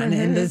mask on,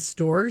 and the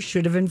store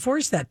should have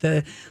enforced that.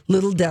 The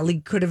little deli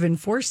could have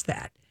enforced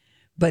that,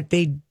 but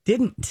they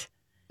didn't.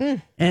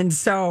 And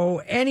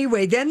so,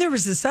 anyway, then there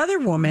was this other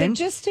woman. But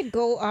just to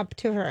go up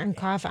to her and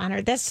cough on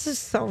her, that's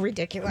just so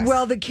ridiculous.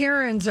 Well, the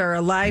Karens are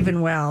alive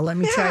and well, let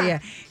me tell you.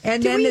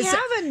 And do then we have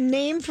a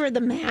name for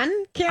the man,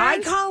 Karen? I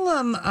call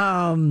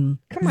him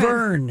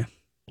Vern.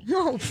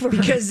 No, Vern.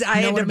 Because I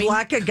had to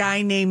block a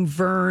guy named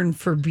Vern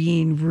for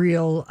being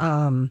real.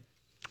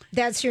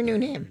 That's your new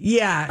name.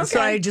 Yeah, okay. So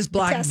I just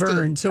blocked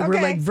Vern. So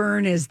we're like,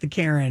 Vern is the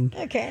Karen.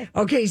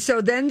 Okay,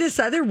 so then this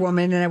other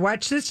woman, and I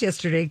watched this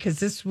yesterday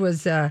because this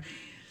was...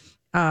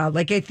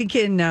 like I think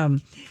in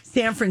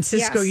San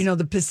Francisco, you know,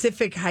 the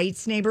Pacific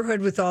Heights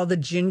neighborhood with all the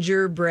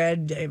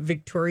gingerbread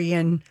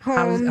Victorian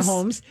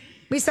homes.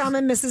 We saw them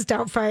in Mrs.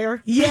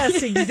 Doubtfire.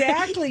 Yes,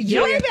 exactly.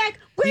 Way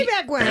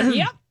back when.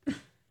 Yep.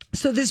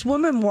 So this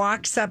woman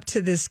walks up to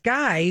this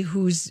guy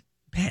who's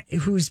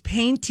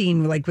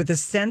painting like with a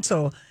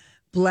stencil,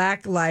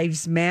 Black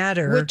Lives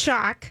Matter with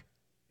chalk.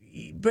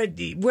 But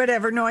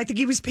whatever. No, I think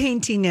he was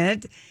painting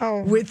it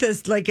with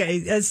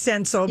a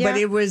stencil, but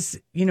it was,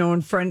 you know, in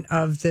front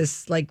of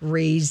this like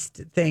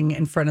raised thing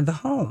in front of the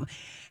home.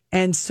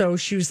 And so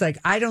she was like,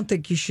 I don't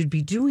think you should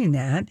be doing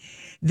that.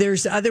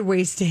 There's other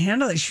ways to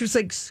handle it. She was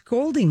like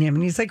scolding him.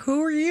 And he's like,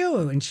 who are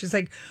you? And she's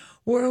like,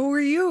 well, who are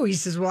you? He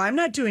says, well, I'm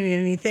not doing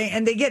anything.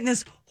 And they get in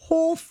this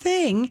whole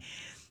thing.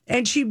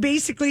 And he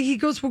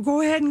goes, well,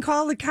 go ahead and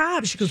call the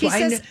cops. She goes,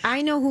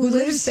 I know who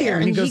lives there.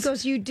 And he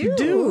goes, you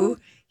do?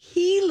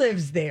 He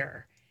lives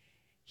there.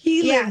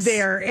 He lived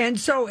there. And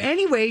so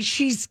anyway,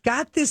 she's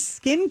got this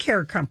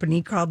skincare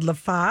company called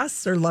LaFace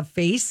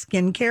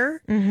Skincare.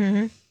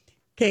 Mm-hmm.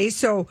 Okay,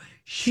 so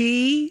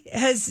she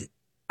has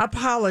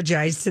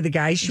apologized to the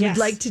guy. She would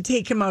like to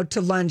take him out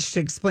to lunch to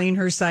explain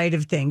her side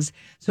of things.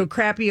 So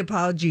crappy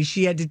apology.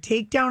 She had to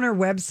take down her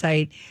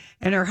website,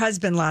 and her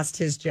husband lost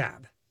his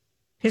job.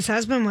 His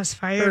husband was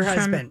fired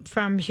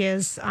from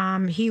his,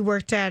 he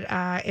worked at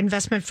an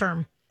investment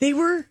firm. They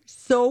were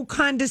so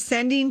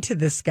condescending to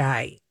this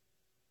guy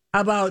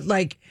about,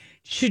 like,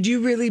 should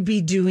you really be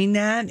doing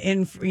that?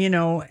 And, you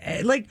know,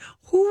 like,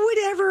 who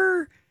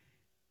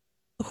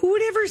who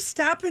would ever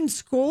stop and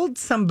scold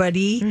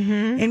somebody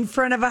in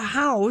front of a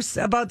house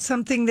about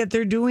something that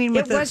they're doing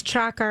with it? Was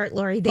chalk art,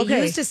 Lori. They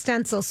used a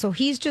stencil, so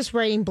he's just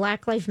writing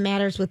Black Lives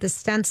Matters with a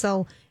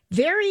stencil.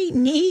 Very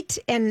neat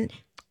and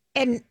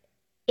in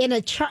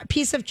a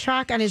piece of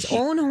chalk on his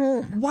own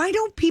home. Why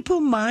don't people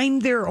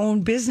mind their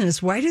own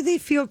business? Why do they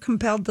feel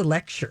compelled to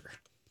lecture?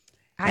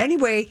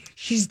 Anyway,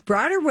 she's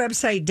brought her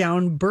website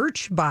down,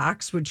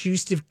 Birchbox, which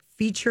used to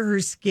feature her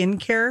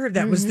skincare.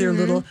 That was their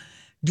little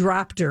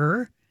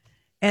dropter.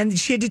 And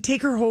she had to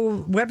take her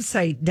whole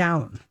website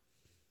down.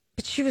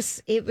 But it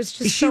was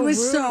just she so was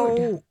rude.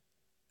 so,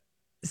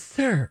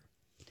 sir.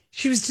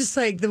 She was just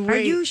like the way.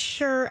 Are you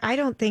sure? I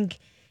don't think.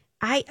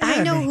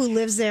 I know who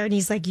lives there, and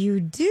he's like, you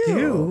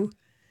do.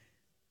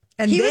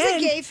 And he was a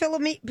gay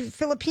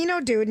Filipino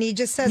dude, and he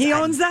just says he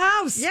owns the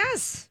house.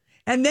 Yes.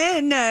 And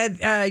then,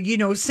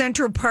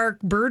 Central Park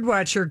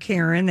birdwatcher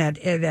Karen,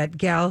 that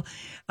gal,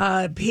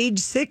 Page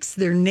Six,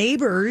 their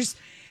neighbors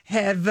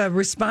have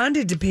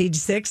responded to Page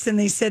Six, and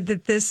they said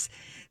that this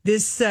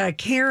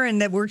Karen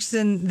that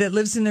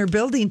lives in their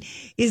building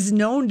is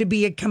known to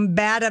be a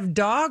combative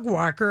dog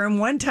walker, and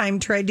one time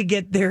tried to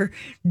get their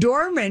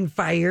doorman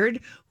fired,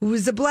 who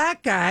was a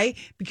black guy,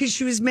 because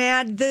she was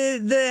mad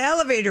the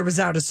elevator was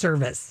out of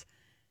service.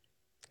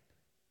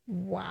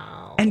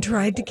 Wow. And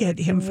tried to get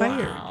him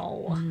fired. Wow.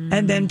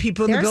 And then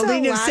people in the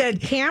building have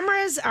said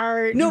cameras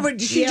are no, but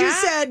she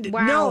just said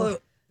no.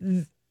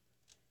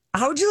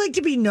 How would you like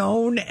to be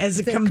known as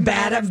a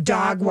combative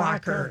dog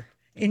walker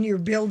in your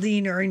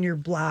building or in your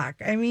block?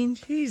 I mean,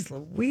 geez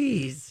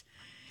Louise.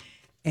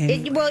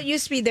 Anyway. It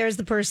used to be there's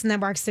the person that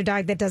walks their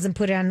dog that doesn't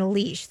put it on a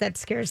leash. That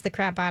scares the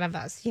crap out of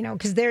us,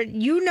 because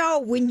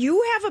when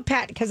you have a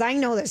pet, because I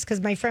know this,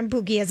 because my friend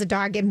Pookie has a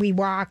dog and we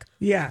walk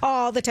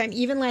all the time.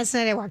 Even last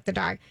night I walked the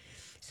dog.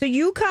 So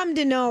you come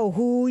to know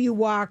who you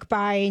walk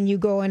by and you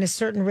go in a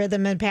certain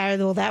rhythm and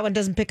pattern. Well, that one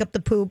doesn't pick up the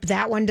poop.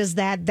 That one does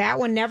that. That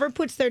one never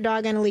puts their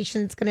dog on a leash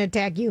and it's going to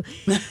attack you.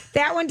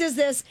 That one does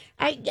this.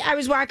 I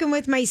was walking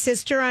with my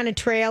sister on a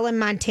trail in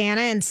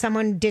Montana and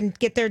someone didn't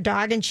get their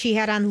dog and she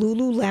had on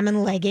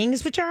Lululemon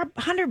leggings, which are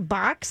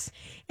 $100.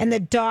 And the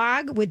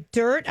dog with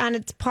dirt on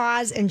its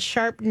paws and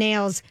sharp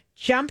nails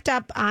jumped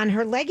up on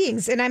her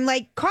leggings. And I'm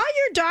like, call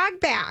your dog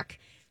back.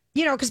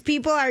 Because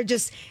people are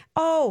just,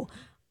 oh,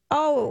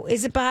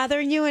 is it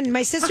bothering you? And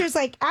my sister's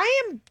like,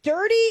 I am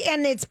dirty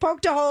and it's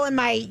poked a hole in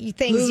my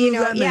things,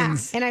 Yeah.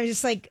 And I'm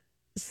just like,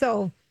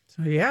 so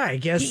yeah, I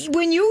guess.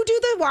 When you do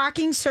the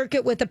walking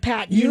circuit with a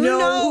pet, you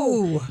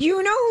know who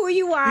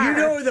you are. You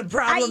know who the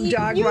problem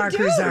dog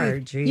walkers are.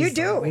 Jeez, you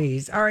do.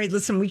 Louise. All right,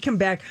 listen, we come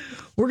back.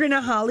 We're going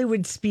to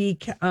Hollywood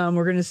speak.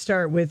 We're going to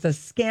start with a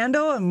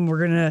scandal and we're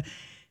going to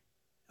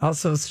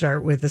also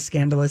start with a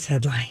scandalous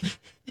headline.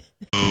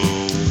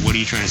 What are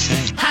you trying to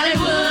say?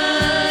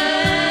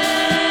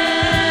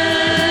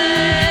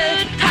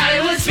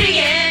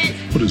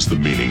 What is the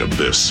meaning of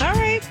this? All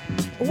right.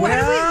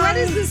 What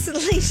is this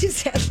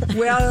latest headline?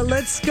 Well,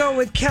 let's go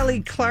with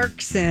Kelly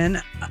Clarkson,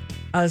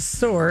 a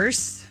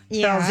source.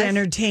 Tells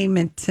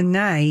Entertainment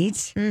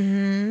Tonight.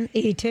 Mm-hmm.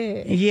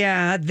 E.T.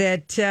 Yeah,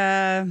 that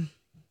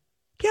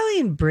Kelly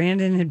and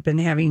Brandon had been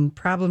having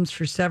problems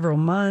for several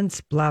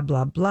months, blah,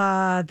 blah,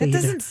 blah. That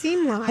doesn't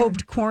seem like.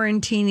 Hoped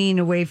quarantining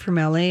away from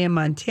LA and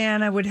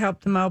Montana would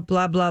help them out,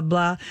 blah, blah,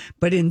 blah.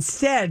 But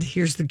instead,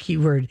 here's the key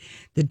word,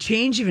 the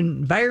change of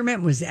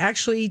environment was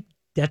actually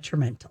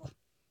detrimental.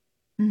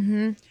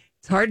 Mm-hmm.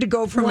 It's hard to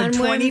go from a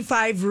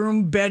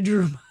 25-room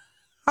bedroom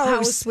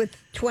house with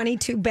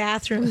 22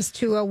 bathrooms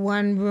to a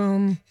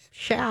one-room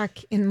shack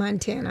in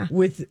Montana.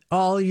 With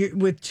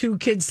two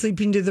kids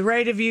sleeping to the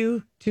right of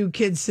you, two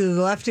kids to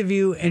the left of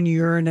you, and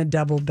you're in a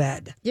double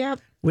bed. Yep.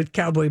 With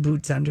cowboy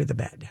boots under the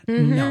bed.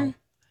 Mm-hmm. No.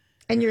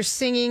 And you're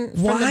singing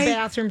from the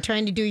bathroom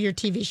trying to do your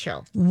TV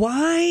show.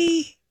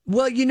 Why?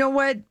 Well, you know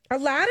what? A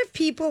lot of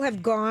people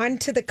have gone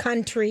to the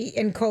country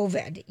in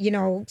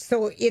COVID,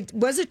 so it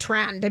was a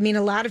trend. I mean,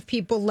 a lot of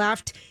people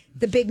left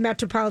the big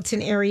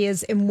metropolitan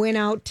areas and went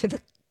out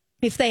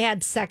if they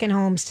had second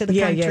homes to the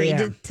country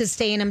to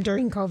stay in them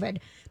during COVID.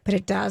 But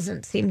it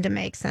doesn't seem to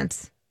make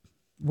sense.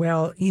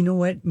 Well, you know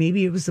what?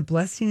 Maybe it was a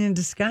blessing in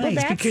disguise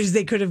because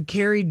they could have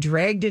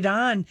dragged it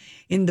on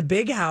in the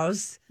big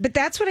house. But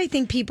that's what I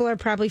think people are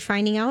probably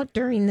finding out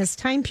during this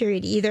time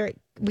period. Either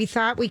we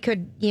thought we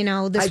could,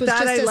 this was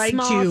just a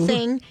small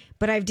thing,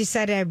 but I've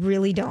decided I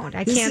really don't.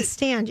 I can't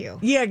stand you.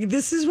 Yeah,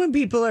 this is when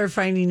people are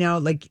finding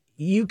out,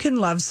 you can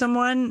love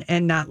someone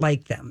and not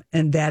like them.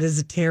 And that is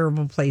a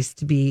terrible place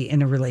to be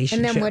in a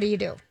relationship. And then what do you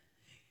do?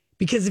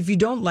 Because if you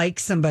don't like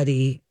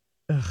somebody,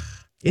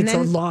 it's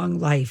a long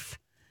life.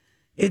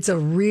 It's a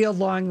real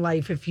long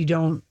life if you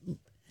don't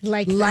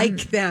like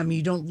them.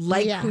 You don't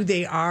like who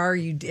they are.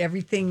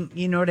 Everything,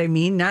 you know what I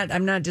mean?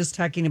 I'm not just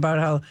talking about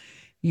how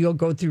you'll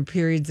go through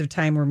periods of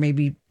time where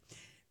maybe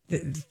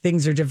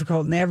things are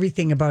difficult and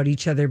everything about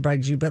each other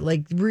bugs you, but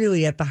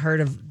really at the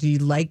heart of, do you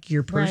like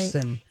your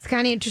person? Right. It's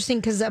kind of interesting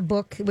because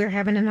we're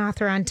having an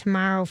author on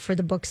tomorrow for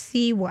the book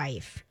Sea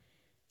Wife.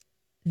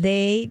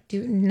 They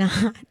do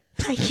not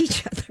like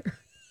each other.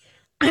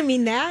 I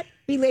mean, that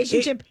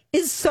relationship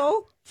is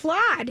so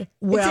flawed.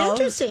 Well, it's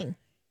interesting.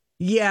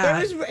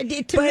 Yeah.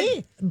 To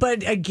me.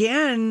 But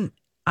again,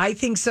 I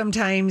think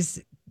sometimes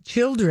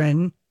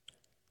children...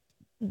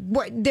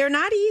 They're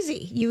not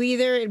easy.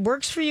 It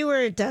works for you or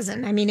it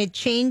doesn't. I mean, it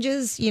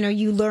changes.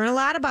 You learn a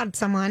lot about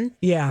someone.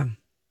 Yeah.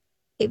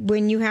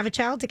 When you have a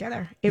child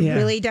together, it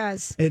really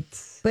does.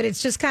 But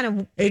it's just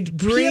kind of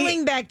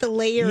peeling back the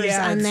layers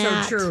on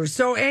that. So true.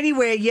 So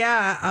anyway,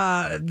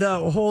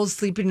 the whole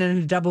sleeping in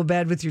a double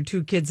bed with your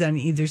two kids on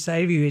either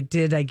side of you, it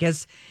did. I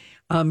guess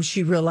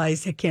she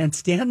realized, I can't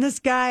stand this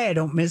guy. I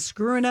don't miss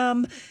screwing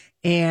him.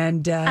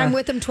 And I'm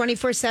with him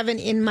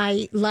 24/7 in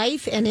my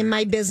life and in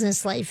my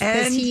business life.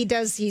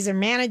 Because he's a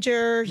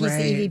manager. He's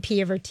the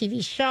EVP of our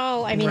TV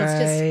show. I mean,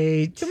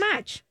 it's just too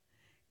much.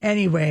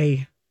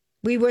 Anyway.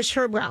 We wish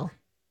her well.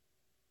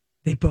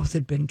 They both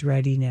had been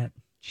dreading it.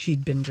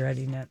 She'd been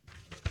dreading it.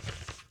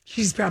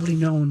 She's probably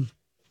known.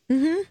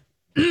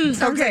 Mm-hmm.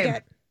 Sounds like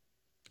it.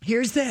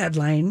 Here's the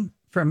headline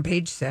from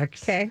page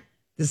 6. Okay.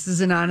 This is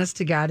an honest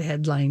to God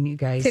headline, you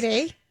guys.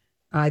 Today?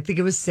 I think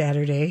it was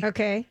Saturday.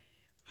 Okay.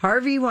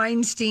 Harvey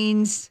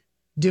Weinstein's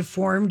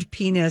deformed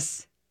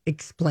penis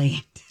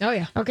explained. Oh,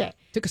 yeah. Okay.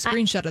 Took a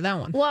screenshot of that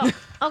one. Well,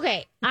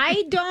 okay.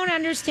 I don't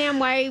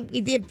understand why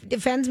it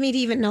offends me to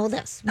even know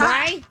this.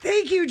 Why?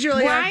 Thank you,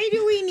 Julia. Why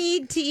do we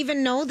need to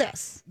even know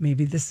this?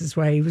 Maybe this is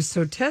why he was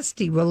so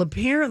testy. Well,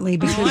 apparently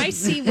because... I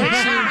see what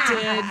you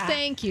did.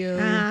 Thank you.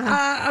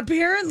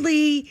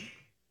 Apparently,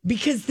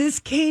 because this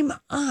came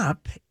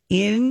up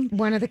in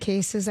one of the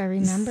cases, I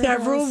remember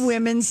several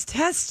women's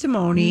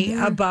testimony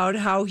about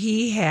how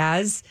he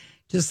has,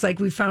 just like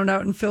we found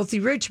out in Filthy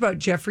Rich about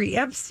Jeffrey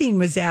Epstein,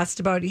 was asked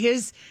about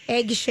his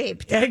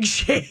egg-shaped.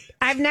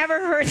 I've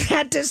never heard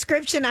that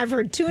description. I've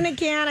heard tuna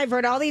can. I've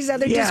heard all these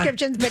other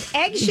descriptions, but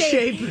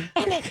egg-shaped.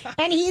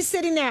 And he's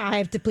sitting there. I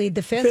have to plead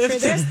the 5th for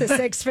this, the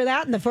 6th for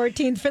that, and the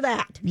 14th for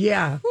that.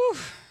 Yeah. Whew.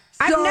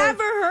 I've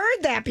never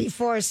heard that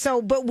before.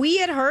 But we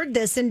had heard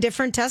this in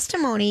different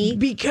testimony.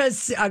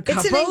 Because a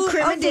couple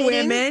of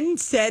women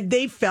said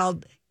they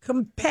felt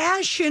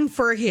compassion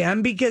for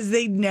him because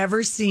they'd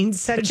never seen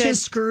such a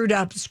screwed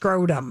up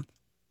scrotum.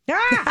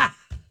 Ah!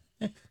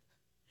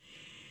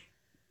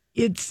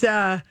 It's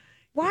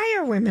why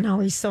are women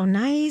always so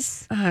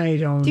nice? I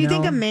don't know. Do you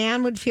think a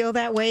man would feel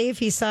that way if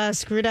he saw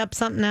screwed up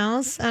something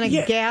else on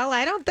a gal?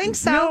 I don't think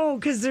so. No,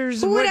 because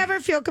there's... Who would ever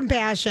feel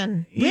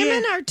compassion?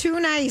 Women are too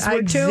nice.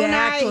 We're too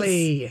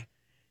nice.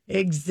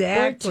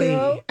 Exactly.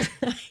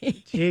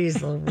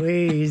 Jeez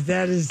Louise,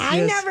 that is just...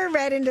 I never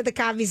read into the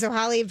coffee, so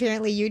Holly,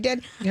 apparently you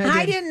did.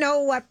 I didn't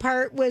know what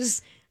part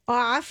was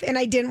off, and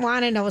I didn't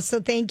want to know,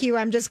 so thank you.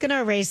 I'm just going to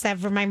erase that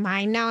from my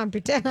mind now and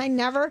pretend I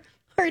never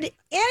heard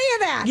any of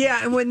that.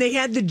 Yeah, and when they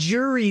had the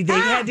jury, they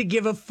had to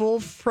give a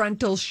full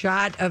frontal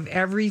shot of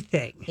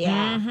everything.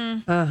 Yeah.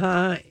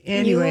 Mm-hmm.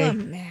 Anyway. Can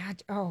you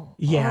imagine?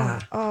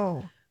 Yeah.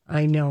 Oh.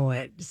 I know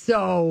it.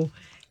 So,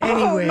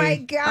 anyway. Oh, my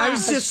gosh. I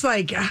was just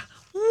like,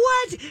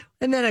 what?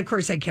 And then, of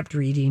course, I kept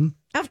reading.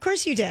 Of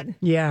course you did.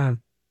 Yeah.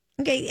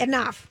 Okay,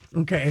 enough.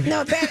 Okay.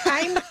 No,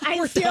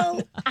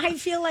 I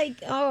feel like,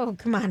 oh,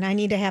 come on, I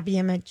need a happy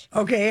image.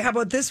 Okay, how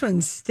about this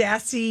one?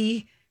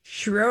 Stassi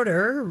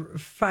Schroeder,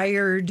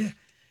 fired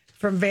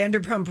from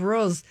Vanderpump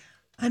Rules,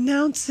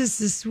 announces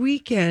this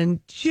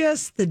weekend,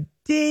 just the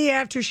day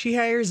after she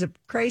hires a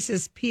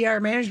crisis PR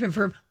management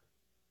firm,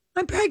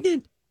 I'm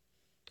pregnant.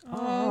 Okay.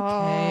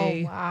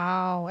 Oh,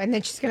 wow. And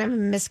then she's going to have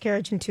a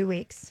miscarriage in 2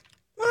 weeks.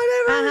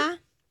 Whatever.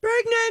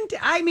 Pregnant.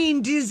 I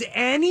mean, does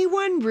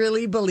anyone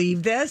really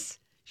believe this?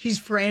 She's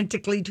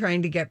frantically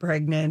trying to get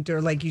pregnant,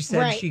 or like you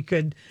said, she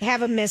could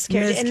have a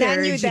miscarriage. And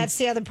then that's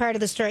the other part of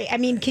the story. I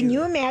mean, can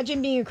you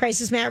imagine being a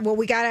crisis manager? Well,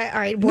 all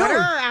right, what are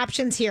our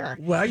options here?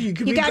 Well, you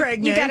could be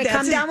pregnant. You got to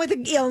come down with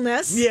an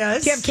illness.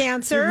 Yes. You have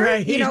cancer.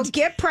 Right.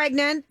 Get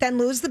pregnant, then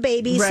lose the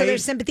baby. Right. So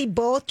there's sympathy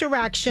both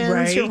directions.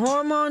 Right. Your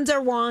hormones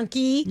are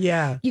wonky.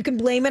 Yeah. You can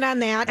blame it on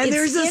that. And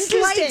there's a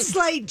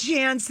slight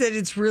chance that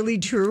it's really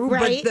true.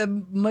 Right.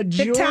 But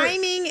the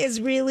timing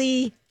is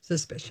really...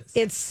 suspicious.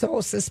 It's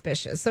so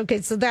suspicious. Okay,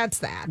 so that's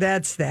that.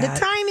 That's that. The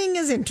timing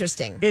is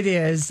interesting. It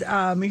is.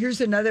 Here's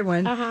another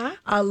one.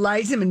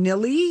 Liza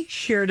Minnelli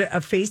shared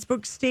a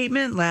Facebook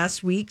statement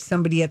last week.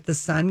 Somebody at The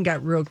Sun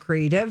got real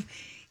creative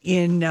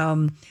in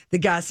the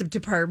gossip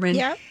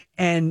department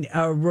and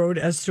wrote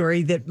a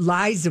story that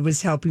Liza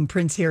was helping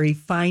Prince Harry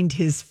find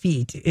his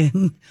feet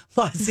in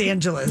Los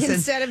Angeles.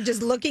 Instead of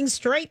just looking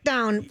straight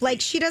down,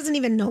 like she doesn't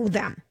even know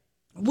them.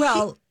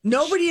 Well,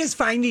 nobody is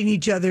finding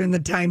each other in the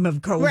time of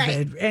COVID.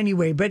 Right.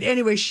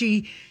 Anyway,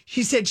 she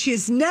said she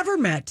has never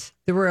met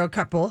the royal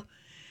couple,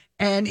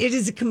 and it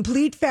is a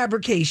complete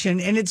fabrication.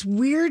 And it's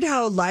weird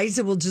how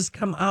Liza will just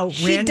come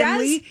out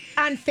randomly. Does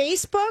on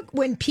Facebook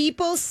when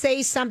people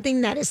say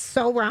something that is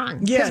so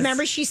wrong. Yes. Because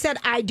remember, she said,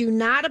 I do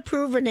not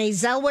approve Renee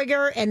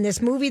Zellweger and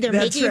this movie they're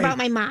making about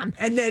my mom.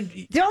 And then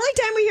the only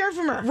time we hear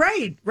from her.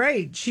 Right.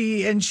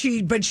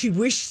 But she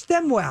wished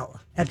them well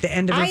at the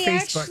end of her Facebook. I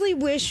actually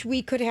wish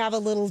we could have a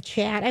little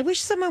chat. I wish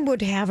someone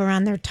would have her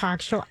on their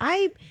talk show.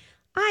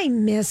 I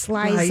miss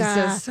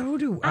Liza. So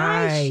do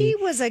I.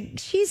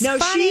 She's no,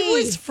 funny. she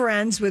was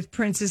friends with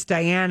Princess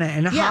Diana,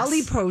 and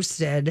Holly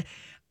posted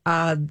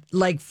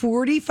like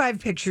 45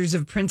 pictures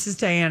of Princess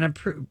Diana.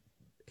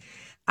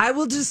 I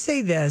will just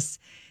say this,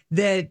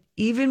 that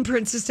even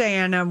Princess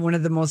Diana, one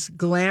of the most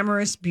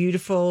glamorous,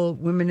 beautiful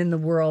women in the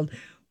world,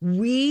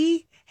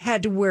 we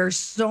had to wear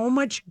so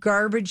much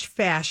garbage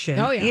fashion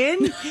in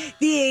the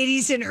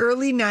 80s and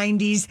early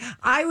 90s.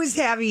 I was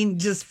having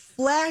just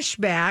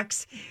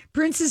flashbacks.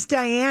 Princess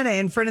Diana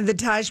in front of the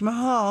Taj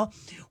Mahal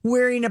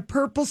wearing a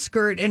purple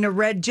skirt and a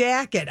red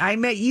jacket. I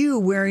met you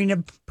wearing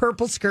a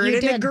purple skirt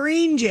and a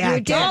green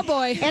jacket. You did. Oh,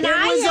 boy. And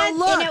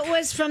And it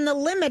was from the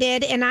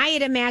Limited, and I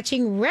had a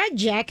matching red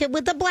jacket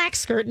with the black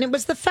skirt, and it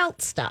was the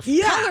felt stuff.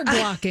 Yeah. Color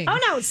blocking. Oh,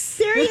 no,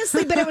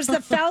 seriously, but it was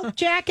the felt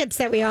jackets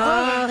that we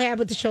all had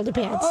with the shoulder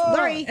pads.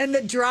 Lori. And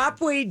the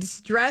drop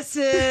waist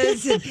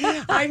dresses.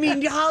 I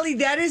mean, Holly,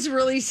 that is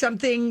really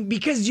something,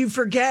 because you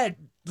forget,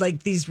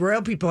 like, these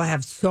royal people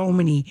have so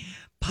many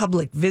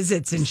public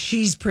visits, and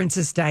she's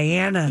Princess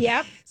Diana.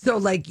 Yep. So,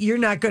 like, you're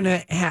not going to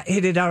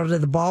hit it out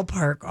of the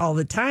ballpark all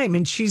the time.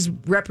 And she's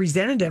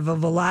representative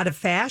of a lot of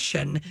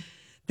fashion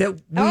that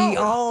we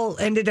all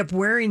ended up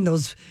wearing,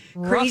 those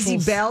crazy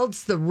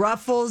belts, the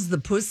ruffles, the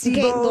pussy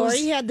bows.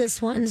 Lori had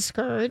this one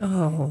skirt.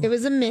 It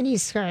was a mini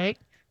skirt,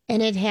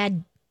 and it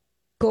had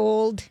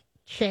gold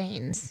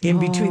chains in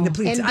between the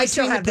pleats. I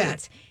still have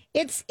that.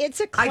 It's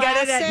a classic. I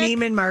got it at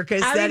Neiman Marcus.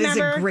 That is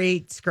a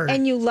great skirt.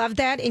 And you loved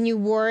that, and you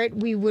wore it.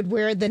 We would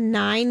wear the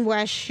 9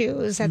 West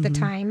shoes at the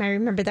time. I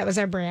remember that was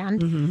our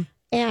brand. Mm-hmm.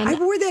 And I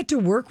wore that to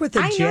work with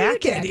a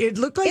jacket. It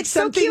looked like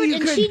something so cute. you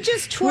and could she'd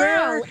just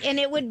twirl, wear. and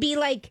it would be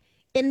like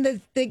in the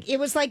it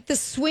was like the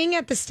swing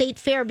at the state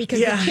fair, because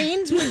the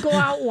chains would go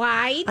out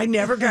wide. I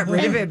never got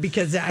rid of it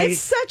because it's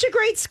such a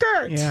great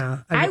skirt. Yeah,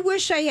 I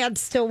wish I had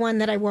still one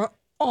that I wore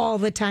all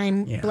the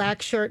time. Yeah.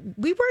 Black shirt.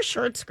 We wore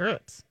short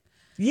skirts.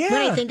 Yeah,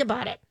 when I think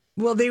about it.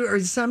 Well, they were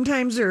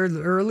sometimes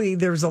early.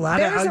 There was a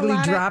lot of ugly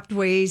dropped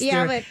waist.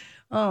 Yeah, but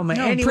oh my!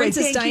 No, anyway,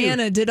 Princess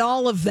Diana did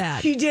all of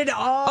that. She did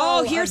all.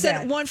 Oh, here's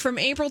that one from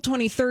April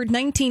 23rd,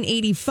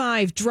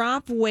 1985.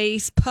 Drop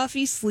waist,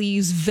 puffy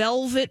sleeves,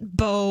 velvet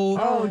bow.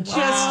 Oh,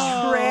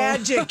 just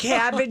tragic.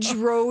 Cabbage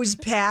rose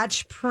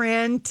patch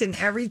print and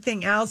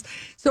everything else.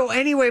 So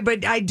anyway,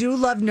 but I do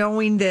love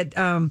knowing that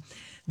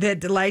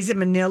that Liza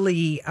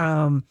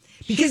Minnelli.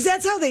 Because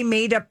that's how they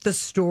made up the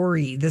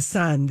story. The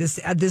Sun, this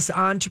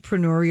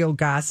entrepreneurial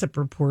gossip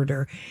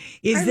reporter,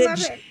 is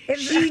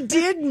she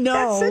did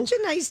know. That's such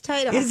a nice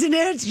title, isn't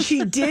it?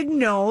 She did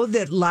know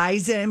that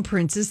Liza and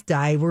Princess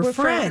Di were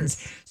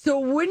friends.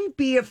 So it wouldn't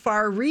be a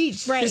far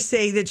reach to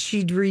say that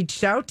she'd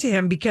reached out to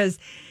him, because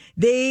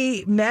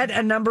they met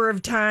a number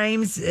of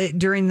times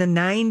during the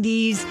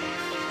 90s,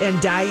 and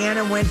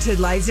Diana went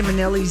to Liza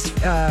Minnelli's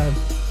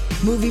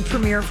movie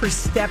premiere for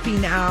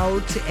Stepping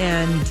Out,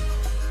 and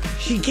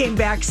she came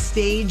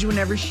backstage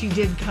whenever she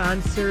did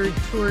concert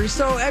tours.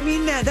 So, I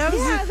mean, that's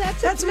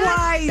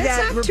why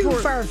that not report. Too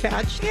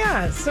far-fetched.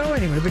 Yeah, so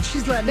anyway, but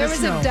she's letting there us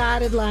was know. A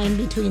dotted line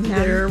between them.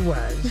 There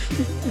was.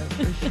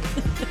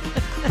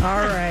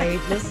 All right,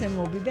 listen,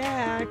 we'll be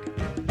back.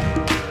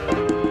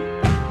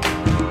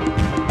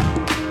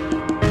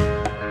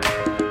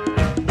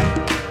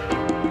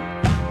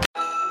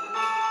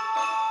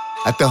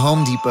 At the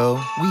Home Depot,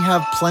 we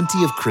have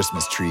plenty of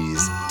Christmas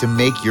trees to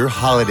make your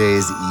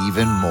holidays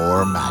even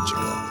more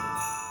magical.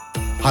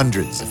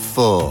 Hundreds of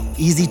full,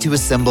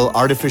 easy-to-assemble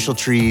artificial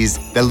trees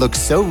that look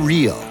so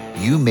real,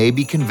 you may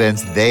be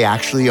convinced they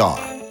actually are.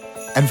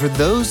 And for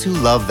those who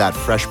love that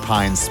fresh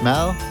pine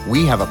smell,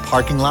 we have a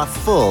parking lot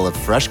full of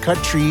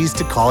fresh-cut trees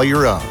to call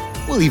your own.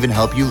 We'll even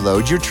help you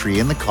load your tree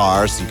in the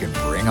car so you can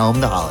bring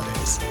home the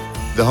holidays.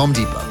 The Home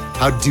Depot,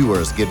 how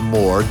doers get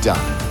more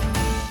done.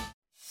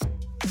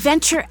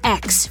 Venture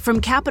X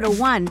from Capital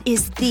One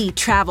is the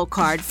travel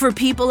card for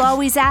people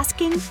always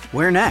asking,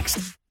 Where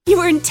next? You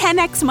earn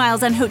 10x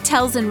miles on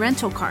hotels and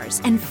rental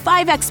cars, and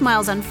 5x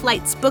miles on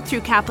flights booked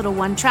through Capital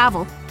One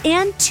Travel,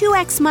 and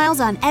 2x miles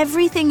on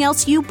everything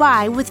else you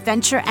buy with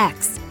Venture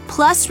X.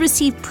 Plus,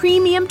 receive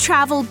premium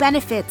travel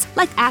benefits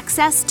like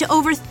access to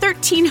over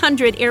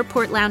 1,300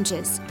 airport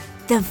lounges.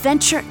 The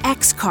Venture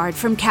X card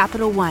from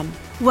Capital One.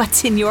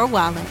 What's in your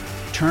wallet?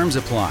 Terms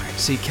apply.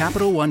 See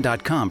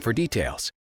CapitalOne.com for details.